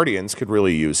like the Guardians could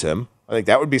really use him. I think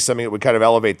that would be something that would kind of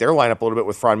elevate their lineup a little bit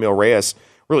with Franmil Reyes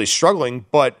really struggling.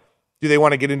 But do they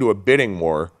want to get into a bidding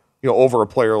war, over a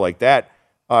player like that?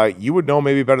 You would know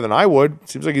maybe better than I would.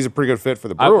 Seems like he's a pretty good fit for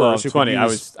the Brewers. Who could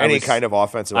use any kind of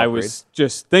offensive upgrade. I was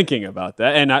just thinking about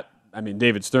that, and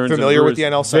David Stearns. Familiar with the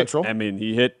NL Central?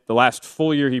 He hit the last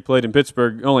full year he played in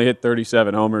Pittsburgh, only hit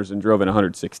 37 homers and drove in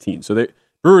 116. So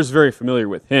Brewers very familiar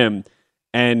with him,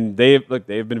 and they've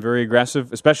been very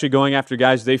aggressive, especially going after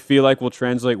guys they feel like will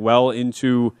translate well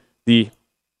into the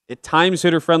at times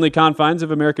hitter-friendly confines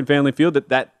of American Family Field.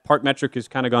 That park metric has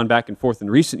kind of gone back and forth in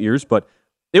recent years, but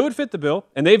it would fit the bill.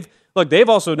 And they've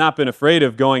also not been afraid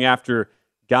of going after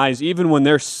guys, even when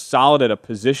they're solid at a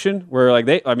position where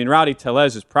Rowdy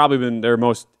Tellez has probably been their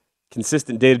most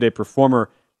consistent day-to-day performer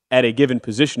at a given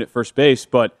position at first base,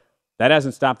 but that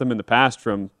hasn't stopped them in the past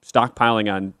from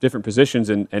stockpiling on different positions.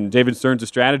 And David Stearns'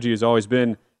 strategy has always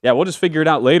been, we'll just figure it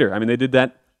out later. They did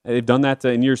that. They've done that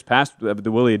in years past.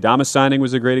 The Willie Adames signing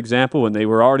was a great example, and they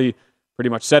were already pretty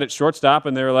much set at shortstop,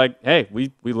 and they were like, hey,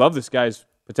 we love this guy's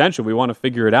potential. We want to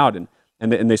figure it out. And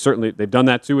they've done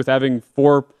that too with having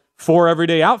four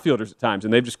everyday outfielders at times,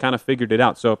 and they've just kind of figured it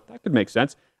out. So that could make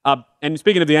sense. And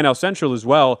speaking of the NL Central as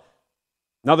well,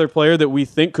 another player that we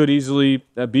think could easily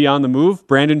be on the move,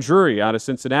 Brandon Drury out of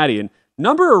Cincinnati. And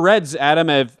number of Reds,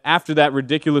 Adam, after that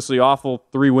ridiculously awful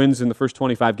 3 wins in the first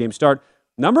 25-game start,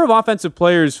 number of offensive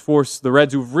players for the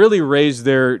Reds who've really raised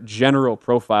their general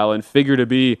profile and figure to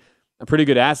be pretty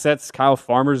good assets. Kyle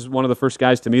Farmer's one of the first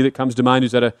guys to me that comes to mind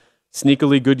who's had a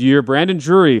sneakily good year. Brandon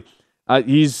Drury,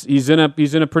 he's in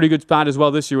a pretty good spot as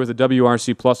well this year with a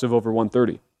WRC plus of over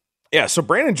 130. Yeah, so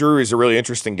Brandon Drury is a really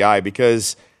interesting guy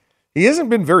because he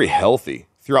hasn't been very healthy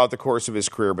throughout the course of his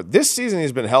career, but this season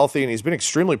he's been healthy and he's been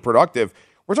extremely productive.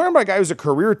 We're talking about a guy who's a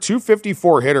career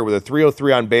 254 hitter with a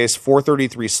 303 on base,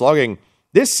 433 slugging.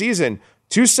 This season,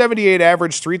 278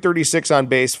 average, 336 on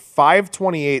base,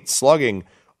 528 slugging,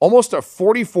 almost a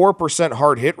 44%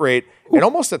 hard hit rate, and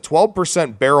almost a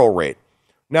 12% barrel rate.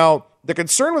 Now, the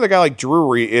concern with a guy like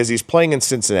Drury is he's playing in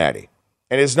Cincinnati,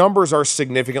 and his numbers are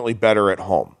significantly better at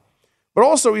home. But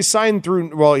also, he's signed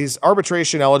he's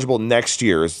arbitration eligible next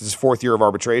year. It's his 4th year of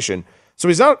arbitration. So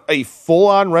he's not a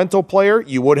full-on rental player.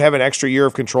 You would have an extra year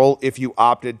of control if you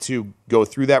opted to go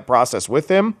through that process with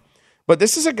him. But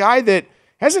this is a guy that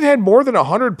hasn't had more than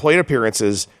 100 plate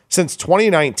appearances since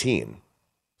 2019.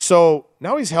 So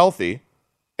now he's healthy,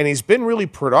 and he's been really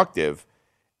productive.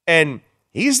 And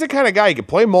he's the kind of guy who can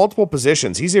play multiple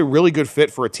positions. He's a really good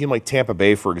fit for a team like Tampa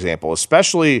Bay, for example,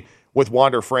 especially with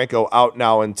Wander Franco out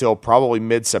now until probably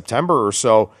mid-September or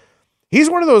so. He's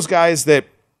one of those guys that,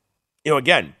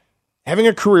 again, having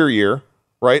a career year,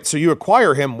 right? So you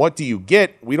acquire him. What do you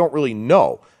get? We don't really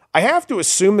know. I have to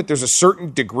assume that there's a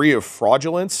certain degree of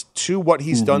fraudulence to what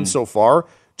he's done so far,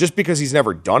 just because he's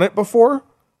never done it before,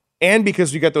 and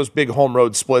because you get those big home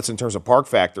road splits in terms of park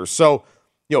factors. So,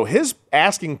 his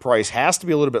asking price has to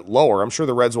be a little bit lower. I'm sure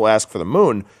the Reds will ask for the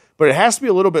moon, but it has to be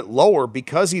a little bit lower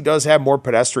because he does have more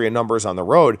pedestrian numbers on the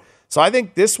road. So I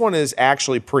think this one is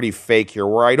actually pretty fake here,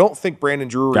 where I don't think Brandon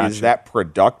Drury is that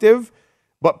productive,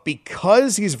 but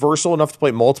because he's versatile enough to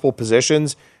play multiple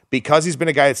positions, because he's been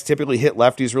a guy that's typically hit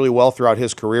lefties really well throughout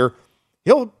his career,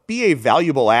 he'll be a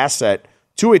valuable asset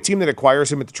to a team that acquires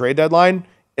him at the trade deadline,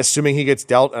 assuming he gets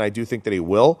dealt, and I do think that he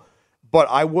will. But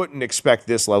I wouldn't expect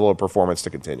this level of performance to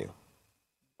continue.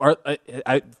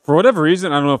 For whatever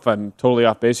reason, I don't know if I'm totally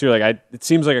off base here. It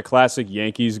seems like a classic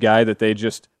Yankees guy that they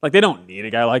just they don't need a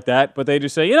guy like that, but they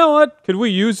just say, you know what? Could we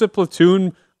use a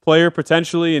platoon player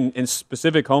potentially in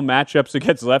specific home matchups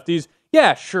against lefties?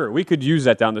 Yeah, sure. We could use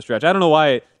that down the stretch. I don't know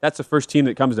why that's the first team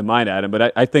that comes to mind, Adam,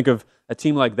 but I think of a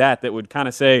team like that would kind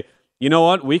of say, you know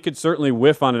what, we could certainly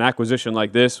whiff on an acquisition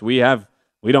like this. We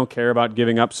don't care about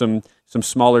giving up some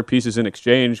smaller pieces in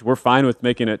exchange. We're fine with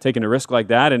taking a risk like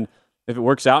that, and if it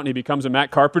works out and he becomes a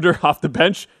Matt Carpenter off the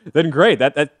bench, then great.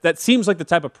 That seems like the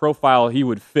type of profile he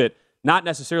would fit, not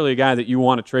necessarily a guy that you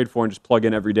want to trade for and just plug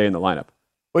in every day in the lineup.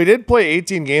 Well, he did play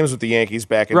 18 games with the Yankees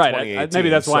back in 2018. Maybe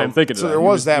that's why I'm thinking of that. So there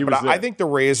was that, but I think the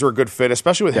Rays are a good fit,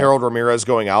 especially with Harold Ramirez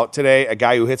going out today, a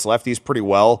guy who hits lefties pretty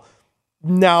well.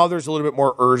 Now there's a little bit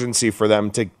more urgency for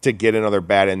them to get another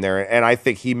bat in there, and I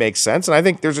think he makes sense, and I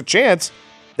think there's a chance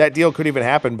that deal could even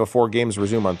happen before games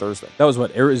resume on Thursday. That was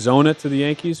Arizona to the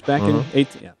Yankees back in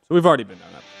 18? Yeah, so we've already been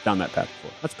down that path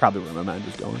before. That's probably where my mind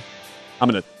is going. I'm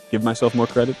going to give myself more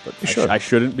credit, but I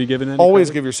shouldn't be giving any Always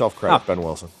credit. Give yourself credit, Ben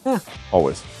Wilson. Yeah.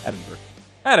 Always.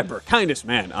 Adam Burke, kindest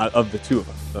man of the two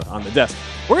of us on the desk.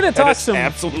 We're going to talk some...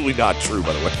 absolutely not true,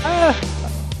 by the way.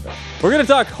 We're going to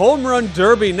talk Home Run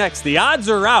Derby next. The odds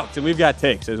are out, and we've got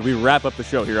takes as we wrap up the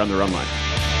show here on The Run Line.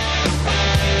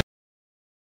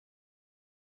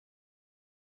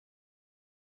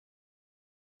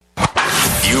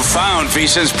 You found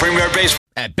VSiN's Premier Baseball.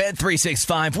 At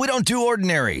Bet365, we don't do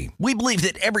ordinary. We believe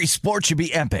that every sport should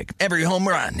be epic. Every home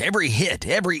run, every hit,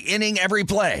 every inning, every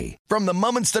play. From the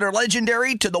moments that are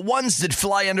legendary to the ones that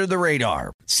fly under the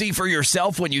radar. See for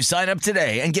yourself when you sign up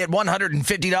today and get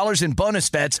 $150 in bonus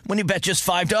bets when you bet just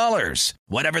 $5.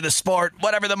 Whatever the sport,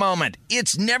 whatever the moment,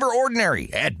 it's never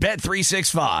ordinary at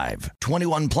Bet365.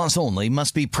 21 plus only.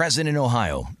 Must be present in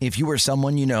Ohio. If you or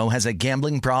someone you know has a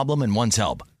gambling problem and wants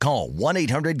help, call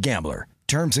 1-800-GAMBLER.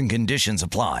 Terms and conditions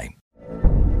apply.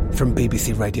 From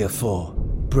BBC Radio 4,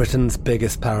 Britain's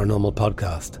biggest paranormal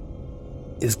podcast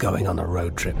is going on a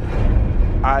road trip.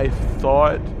 I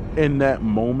thought in that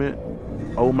moment,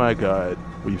 oh my God,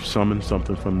 we've summoned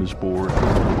something from this board.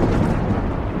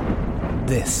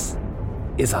 This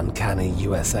is Uncanny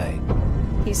USA.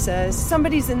 He says,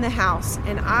 somebody's in the house,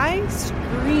 and I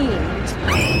screamed.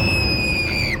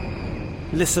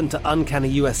 Listen to Uncanny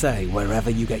USA wherever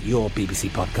you get your BBC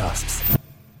podcasts,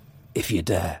 if you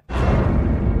dare.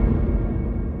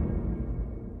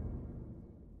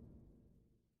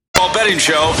 Betting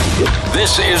show.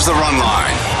 This is The Run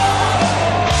Line.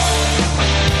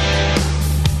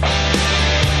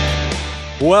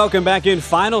 Welcome back in.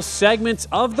 Final segment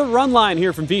of The Run Line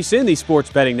here from VSiN, the Sports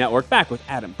Betting Network. Back with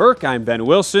Adam Burke. I'm Ben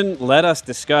Wilson. Let us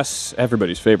discuss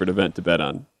everybody's favorite event to bet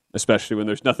on, especially when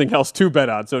there's nothing else to bet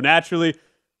on. So naturally,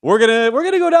 we're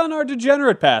gonna go down our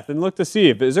degenerate path and look to see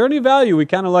if is there any value we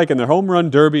kind of like in the Home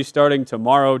Run Derby starting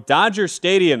tomorrow. Dodger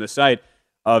Stadium, the site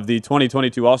of the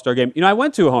 2022 All-Star Game. You know, I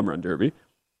went to a Home Run Derby,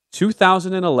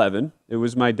 2011. It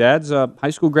was my dad's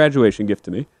high school graduation gift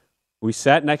to me. We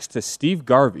sat next to Steve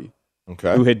Garvey,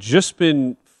 who had just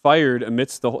been fired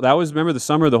amidst remember the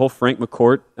summer the whole Frank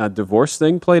McCourt divorce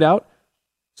thing played out?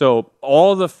 So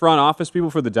all the front office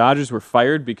people for the Dodgers were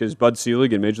fired because Bud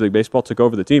Selig and Major League Baseball took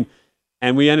over the team.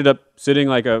 And we ended up sitting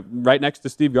right next to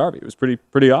Steve Garvey. It was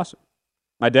pretty awesome.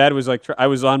 My dad was like, I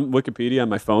was on Wikipedia on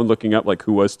my phone looking up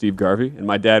who was Steve Garvey. And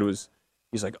my dad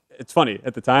he's like, it's funny.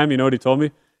 At the time, you know what he told me?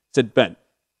 He said, Ben,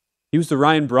 he was the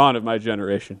Ryan Braun of my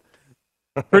generation.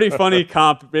 Pretty funny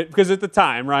comp, because at the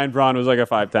time, Ryan Braun was like a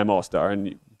 5-time All-Star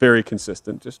and very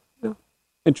consistent. Just,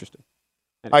 interesting.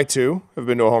 Anyway. I, too, have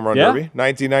been to a Home Run Derby.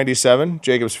 1997,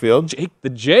 Jacobs Field.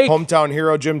 Jake. Hometown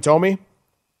hero Jim Thome,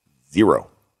 0.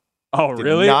 Oh,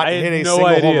 really? I had no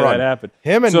idea that happened.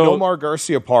 Him and Nomar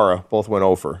Garciaparra both went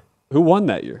 0 Who won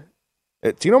that year?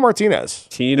 Tino Martinez.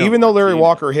 Even though Larry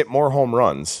Walker hit more home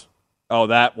runs. Oh,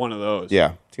 that one of those.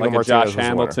 Yeah. Tino Martinez, Josh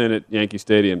Hamilton at Yankee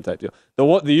Stadium type deal.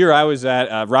 The year I was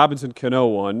at, Robinson Cano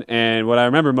won, and what I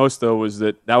remember most, though, was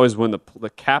that was when the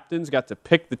captains got to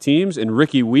pick the teams, and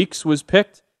Ricky Weeks was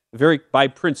picked by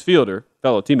Prince Fielder,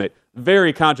 fellow teammate.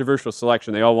 Very controversial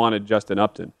selection. They all wanted Justin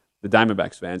Upton, the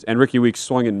Diamondbacks fans, and Ricky Weeks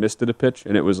swung and missed at a pitch,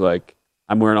 and it was like,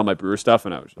 I'm wearing all my Brewer stuff,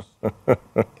 and I was just, can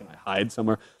I hide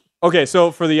somewhere? Okay,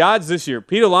 so for the odds this year,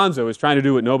 Pete Alonso is trying to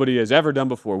do what nobody has ever done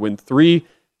before, win 3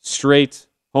 straight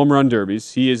home run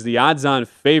derbies. He is the odds-on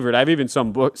favorite. I've even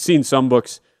seen some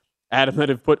books, Adam, that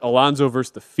have put Alonso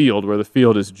versus the field, where the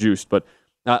field is juiced. But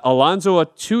Alonso, a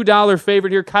 $2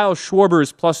 favorite here. Kyle Schwarber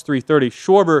is plus 330.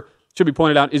 Schwarber, should be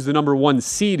pointed out, is the number 1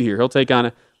 seed here. He'll take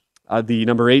on the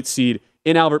number 8 seed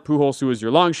in Albert Pujols, who is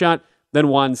your long shot. Then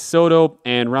Juan Soto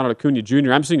and Ronald Acuna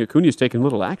Jr. I'm seeing Acuna's taking a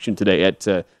little action today at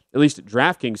least at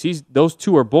DraftKings. Those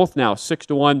two are both now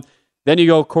 6-1. Then you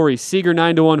go Corey Seager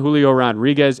 9-1, Julio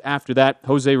Rodriguez. After that,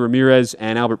 Jose Ramirez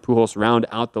and Albert Pujols round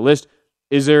out the list.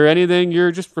 Is there anything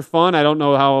you're just for fun? I don't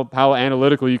know how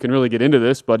analytical you can really get into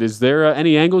this, but is there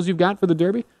any angles you've got for the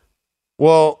Derby?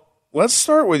 Well, let's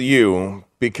start with you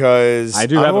because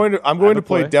I'm going to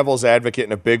play devil's advocate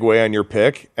in a big way on your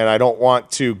pick, and I don't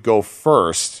want to go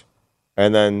first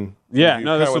and then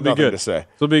this will be good. This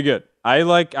will be good. I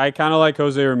kind of like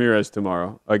Jose Ramirez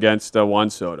tomorrow against Juan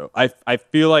Soto. I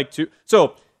feel like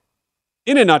so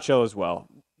in a nutshell as well,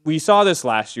 we saw this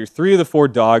last year. 3 of the 4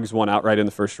 dogs won outright in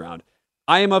the first round.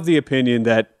 I am of the opinion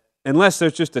that unless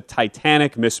there's just a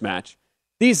titanic mismatch,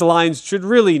 these lines should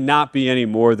really not be any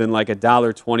more than like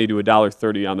 $1.20 to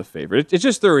 $1.30 on the favorite. It's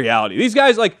just the reality. These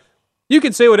guys, like, you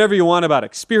can say whatever you want about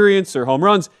experience or home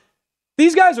runs.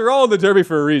 These guys are all in the Derby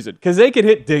for a reason because they can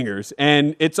hit dingers,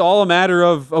 and it's all a matter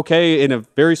of, okay, in a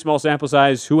very small sample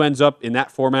size, who ends up in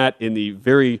that format in the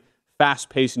very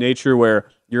fast-paced nature where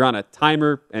you're on a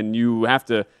timer and you have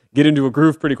to get into a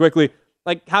groove pretty quickly.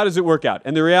 Like, how does it work out?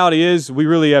 And the reality is we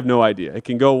really have no idea. It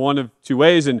can go one of 2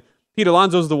 ways, and Pete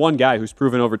Alonso's the one guy who's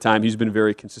proven over time he's been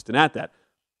very consistent at that.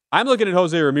 I'm looking at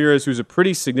Jose Ramirez, who's a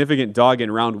pretty significant dog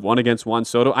in round 1 against Juan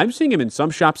Soto. I'm seeing him in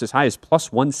some shops as high as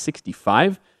plus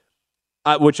 165.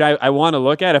 Which I want to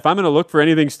look at. If I'm going to look for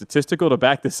anything statistical to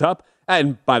back this up,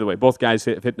 and by the way, both guys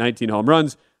have hit 19 home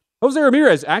runs. Jose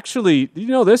Ramirez actually, did you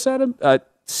know this, Adam?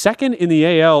 Second in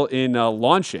the AL in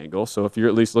launch angle. So if you're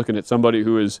at least looking at somebody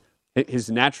who is, his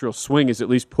natural swing is at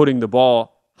least putting the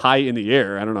ball high in the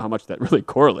air. I don't know how much that really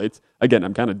correlates. Again,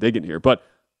 I'm kind of digging here. But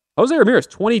Jose Ramirez,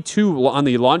 22 on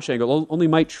the launch angle. Only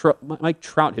Mike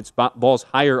Trout hits balls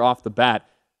higher off the bat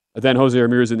than Jose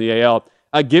Ramirez in the AL.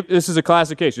 This is a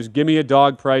classic case. Just give me a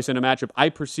dog price in a matchup I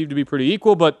perceive to be pretty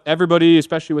equal, but everybody,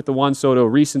 especially with the Juan Soto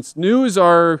recent news,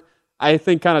 are, I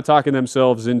think, kind of talking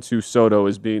themselves into Soto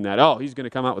as being that, he's going to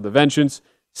come out with a vengeance,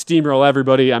 steamroll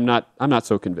everybody. I'm not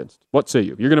so convinced. What say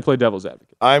you? You're going to play devil's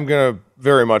advocate. I'm going to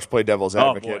very much play devil's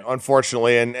advocate,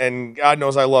 unfortunately, and God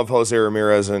knows I love Jose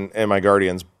Ramirez and my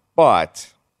Guardians,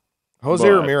 but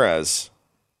Ramirez,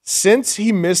 since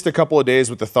he missed a couple of days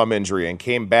with the thumb injury and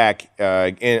came back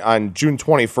on June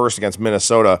 21st against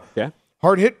Minnesota,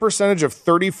 hard hit percentage of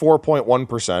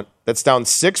 34.1%. That's down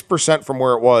 6% from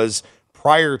where it was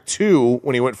prior to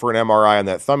when he went for an MRI on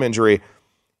that thumb injury.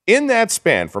 In that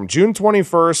span, from June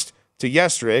 21st to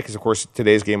yesterday, because of course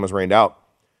today's game was rained out,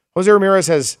 Jose Ramirez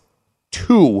has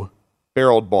 2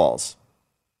 barreled balls,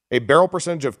 a barrel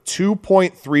percentage of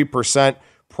 2.3%.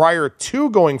 Prior to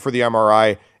going for the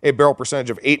MRI, a barrel percentage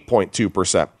of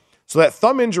 8.2%. So that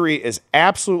thumb injury is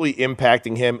absolutely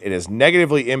impacting him. It has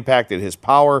negatively impacted his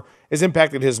power, has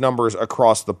impacted his numbers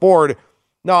across the board.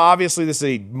 Now, obviously, this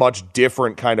is a much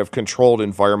different kind of controlled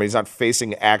environment. He's not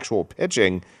facing actual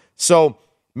pitching. So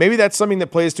maybe that's something that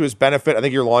plays to his benefit. I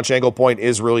think your launch angle point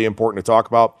is really important to talk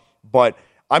about. But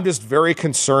I'm just very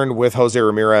concerned with Jose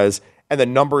Ramirez and the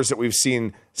numbers that we've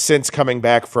seen since coming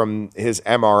back from his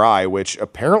MRI, which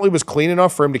apparently was clean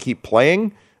enough for him to keep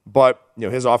playing, but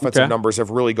his offensive numbers have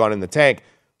really gone in the tank.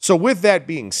 So with that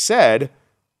being said,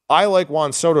 I like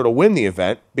Juan Soto to win the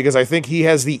event because I think he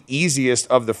has the easiest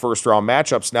of the first-round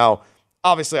matchups. Now,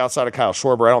 obviously outside of Kyle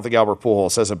Schwarber, I don't think Albert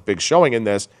Pujols has a big showing in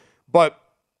this, but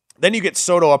then you get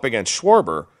Soto up against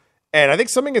Schwarber, and I think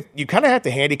something that you kind of have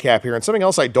to handicap here, and something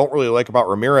else I don't really like about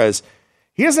Ramirez,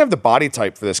 he doesn't have the body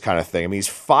type for this kind of thing. I mean, he's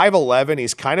 5'11".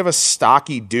 He's kind of a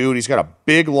stocky dude. He's got a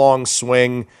big, long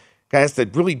swing. Guy has to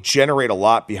really generate a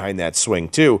lot behind that swing,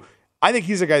 too. I think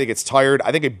he's a guy that gets tired.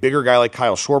 I think a bigger guy like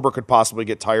Kyle Schwarber could possibly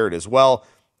get tired as well.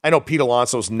 I know Pete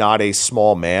Alonso's not a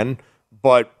small man,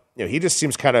 but he just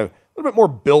seems kind of a little bit more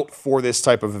built for this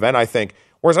type of event, I think.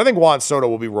 Whereas I think Juan Soto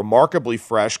will be remarkably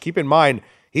fresh. Keep in mind,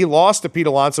 he lost to Pete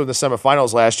Alonso in the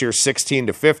semifinals last year,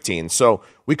 16-15. So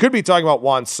we could be talking about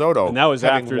Juan Soto. And that was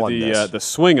after the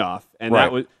swing off. And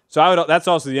that's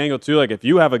also the angle too. Like if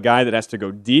you have a guy that has to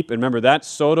go deep, and remember that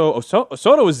Soto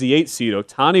was the 8 seed.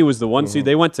 Ohtani was the 1 seed.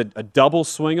 They went to a double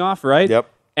swing off, right? Yep.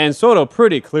 And Soto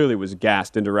pretty clearly was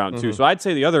gassed into round 2. So I'd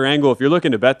say the other angle, if you're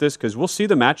looking to bet this, because we'll see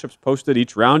the matchups posted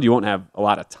each round, you won't have a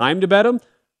lot of time to bet them.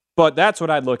 But that's what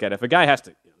I'd look at. If a guy has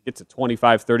to get to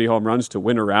 25, 30 home runs to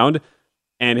win a round,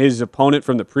 and his opponent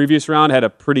from the previous round had a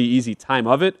pretty easy time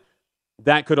of it,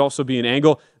 that could also be an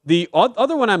angle. The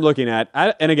other one I'm looking at,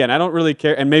 and again, I don't really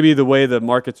care, and maybe the way the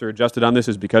markets are adjusted on this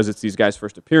is because it's these guys'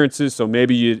 first appearances, so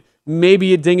maybe you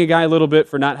ding a guy a little bit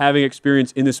for not having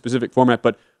experience in this specific format,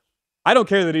 but I don't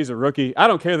care that he's a rookie. I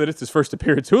don't care that it's his first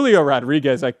appearance. Julio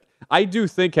Rodriguez, I do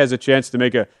think has a chance to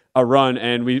make a run,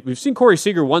 and we've seen Corey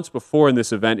Seager once before in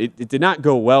this event. It did not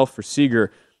go well for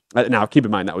Seager. Now, keep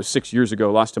in mind, that was 6 years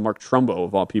ago, lost to Mark Trumbo,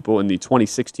 of all people, in the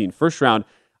 2016 first round.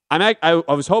 I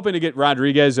was hoping to get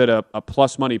Rodriguez at a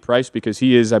plus money price because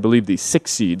he is, I believe, the 6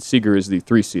 seed. Seager is the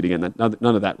 3 seed. Again,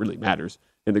 none of that really matters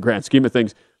in the grand scheme of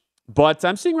things. But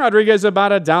I'm seeing Rodriguez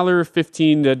about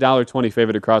 $1.15 to $1.20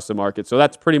 favorite across the market. So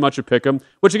that's pretty much a pick 'em,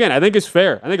 which, again, I think is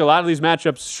fair. I think a lot of these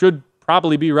matchups should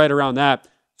probably be right around that.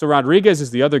 So Rodriguez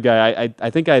is the other guy I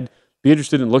think I'd be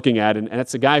interested in looking at. And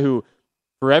it's a guy who,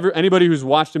 for anybody who's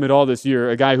watched him at all this year,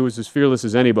 a guy who is as fearless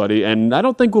as anybody. And I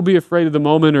don't think we'll be afraid of the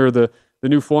moment or the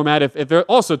new format. If they're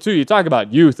also, too, you talk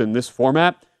about youth in this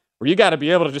format where you got to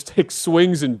be able to just take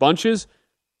swings in bunches.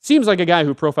 Seems like a guy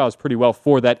who profiles pretty well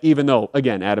for that, even though,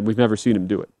 again, Adam, we've never seen him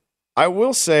do it. I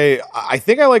will say, I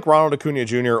think I like Ronald Acuna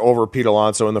Jr. over Pete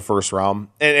Alonso in the first round.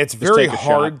 And it's very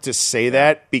hard to say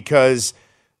that because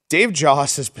Dave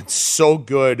Joss has been so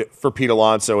good for Pete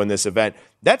Alonso in this event.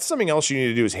 That's something else you need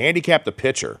to do is handicap the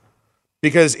pitcher.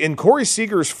 Because in Corey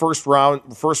Seager's first run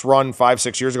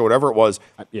 5-6 years ago, whatever it was,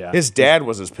 his dad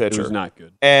was his pitcher. It was not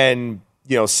good. And,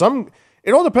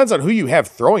 it all depends on who you have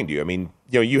throwing to you. I mean,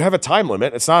 you have a time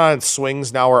limit. It's not on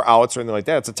swings now or outs or anything like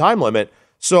that. It's a time limit.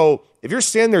 So if you're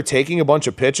standing there taking a bunch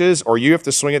of pitches or you have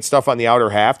to swing at stuff on the outer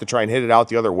half to try and hit it out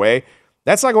the other way,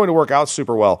 that's not going to work out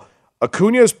super well.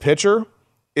 Acuna's pitcher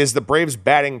is the Braves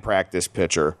batting practice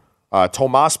pitcher,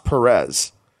 Tomas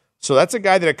Perez. So that's a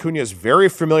guy that Acuna is very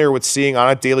familiar with seeing on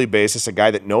a daily basis, a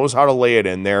guy that knows how to lay it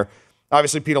in there.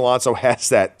 Obviously, Pete Alonso has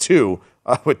that too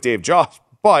with Dave Joss.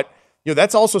 But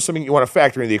that's also something you want to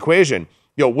factor into the equation.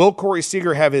 Will Corey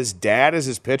Seager have his dad as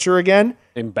his pitcher again?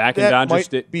 And back in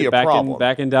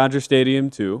Dodger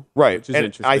Stadium too. Right. Which is and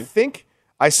interesting. I think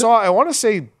I want to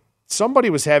say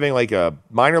somebody was having like a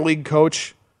minor league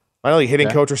hitting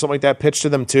coach or something like that pitch to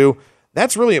them too.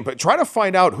 That's really important. Try to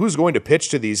find out who's going to pitch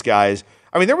to these guys.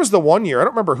 I mean, there was the one year, I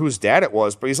don't remember whose dad it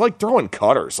was, but he's like throwing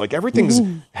cutters. Like everything's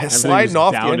sliding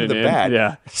off the end of the bat.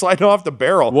 Yeah. Sliding off the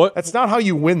barrel. That's not how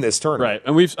you win this tournament.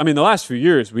 Right. And the last few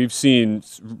years, we've seen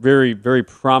very, very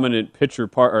prominent hitter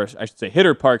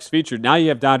parks featured. Now you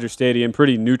have Dodger Stadium,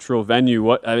 pretty neutral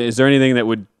venue. Is there anything that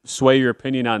would sway your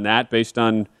opinion on that based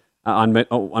on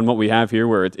what we have here,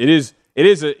 where it is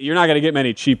you're not going to get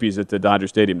many cheapies at the Dodger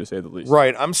Stadium, to say the least.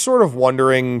 Right. I'm sort of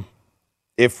wondering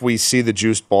if we see the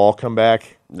juiced ball come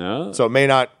back. No. So it may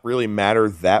not really matter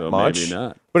that much. Maybe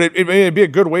not. But it may be a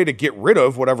good way to get rid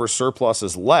of whatever surplus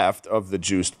is left of the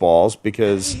juiced balls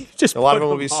because a lot of them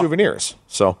will be souvenirs.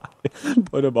 So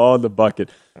put them all in the bucket.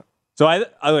 So I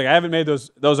haven't made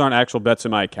those aren't actual bets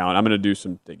in my account. I'm going to do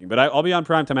some thinking. But I'll be on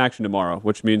Primetime Action tomorrow,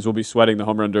 which means we'll be sweating the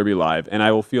Home Run Derby live, and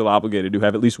I will feel obligated to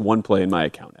have at least one play in my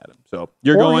account, Adam. So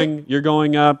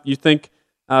you think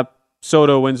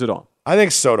Soto wins it all? I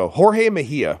think Soto. Jorge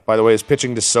Mejia, by the way, is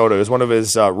pitching to Soto. He's one of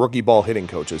his rookie ball hitting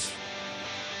coaches.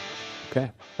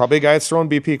 Okay. Probably a guy that's throwing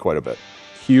BP quite a bit.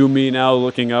 Cue me now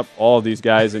looking up all these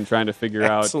guys and trying to figure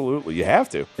out. Absolutely. You have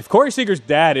to. If Corey Seager's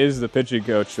dad is the pitching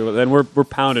coach, then we're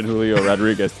pounding Julio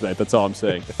Rodriguez tonight. That's all I'm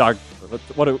saying.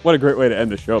 What a great way to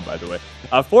end the show, by the way.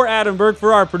 For Adam Burke,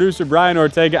 for our producer, Brian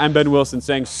Ortega, I'm Ben Wilson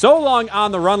saying so long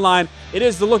on the run line. It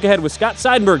is the Look Ahead with Scott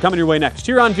Seidenberg coming your way next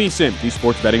here on VSiN, the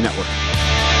Sports Betting Network.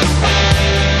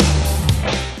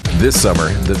 This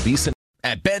summer, the VSiN.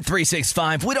 At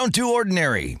Bet365, we don't do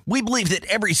ordinary. We believe that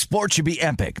every sport should be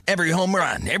epic. Every home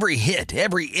run, every hit,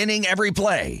 every inning, every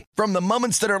play. From the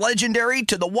moments that are legendary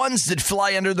to the ones that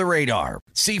fly under the radar.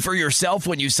 See for yourself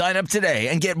when you sign up today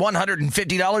and get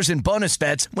 $150 in bonus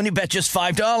bets when you bet just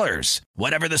 $5.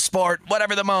 Whatever the sport,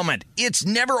 whatever the moment, it's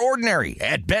never ordinary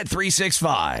at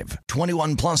Bet365.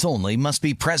 21 plus only. Must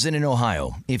be present in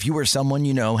Ohio. If you or someone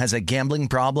you know has a gambling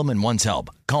problem and wants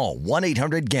help, call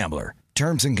 1-800-GAMBLER.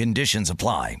 Terms and conditions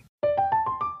apply.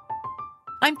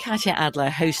 I'm Katya Adler,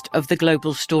 host of The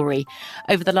Global Story.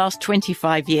 Over the last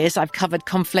 25 years, I've covered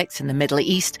conflicts in the Middle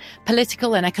East,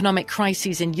 political and economic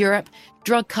crises in Europe,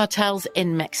 drug cartels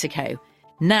in Mexico.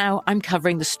 Now I'm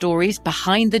covering the stories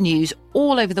behind the news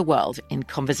all over the world in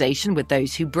conversation with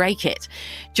those who break it.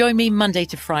 Join me Monday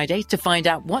to Friday to find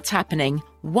out what's happening,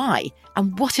 why,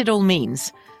 and what it all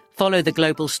means. Follow The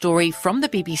Global Story from the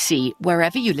BBC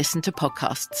wherever you listen to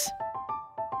podcasts.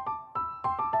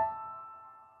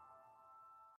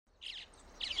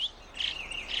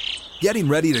 Getting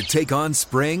ready to take on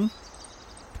spring?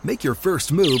 Make your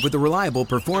first move with the reliable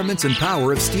performance and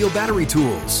power of Steel battery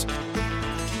tools.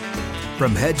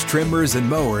 From hedge trimmers and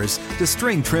mowers to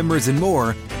string trimmers and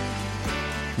more,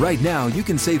 right now you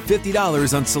can save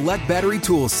 $50 on select battery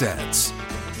tool sets.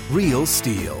 Real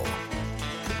Steel.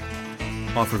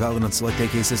 Offer valid on select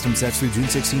AK system sets through June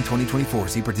 16, 2024.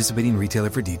 See participating retailer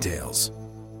for details.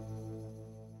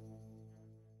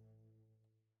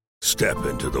 Step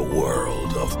into the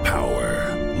world of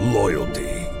power,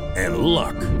 loyalty, and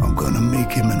luck. I'm gonna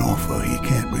make him an offer he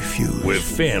can't refuse. With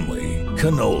family,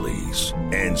 cannolis,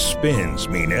 and spins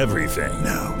mean everything.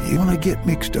 Now, you wanna get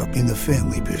mixed up in the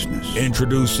family business.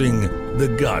 Introducing The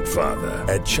Godfather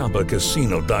at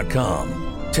ChumbaCasino.com.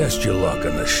 Test your luck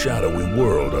in the shadowy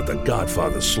world of The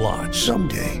Godfather slot.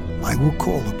 Someday, I will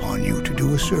call upon you to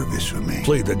do a service for me.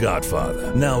 Play The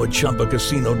Godfather, now at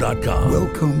ChumbaCasino.com.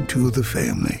 Welcome to the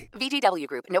family. VGW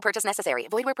Group. No purchase necessary.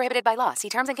 Void where prohibited by law. See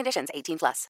terms and conditions. 18+.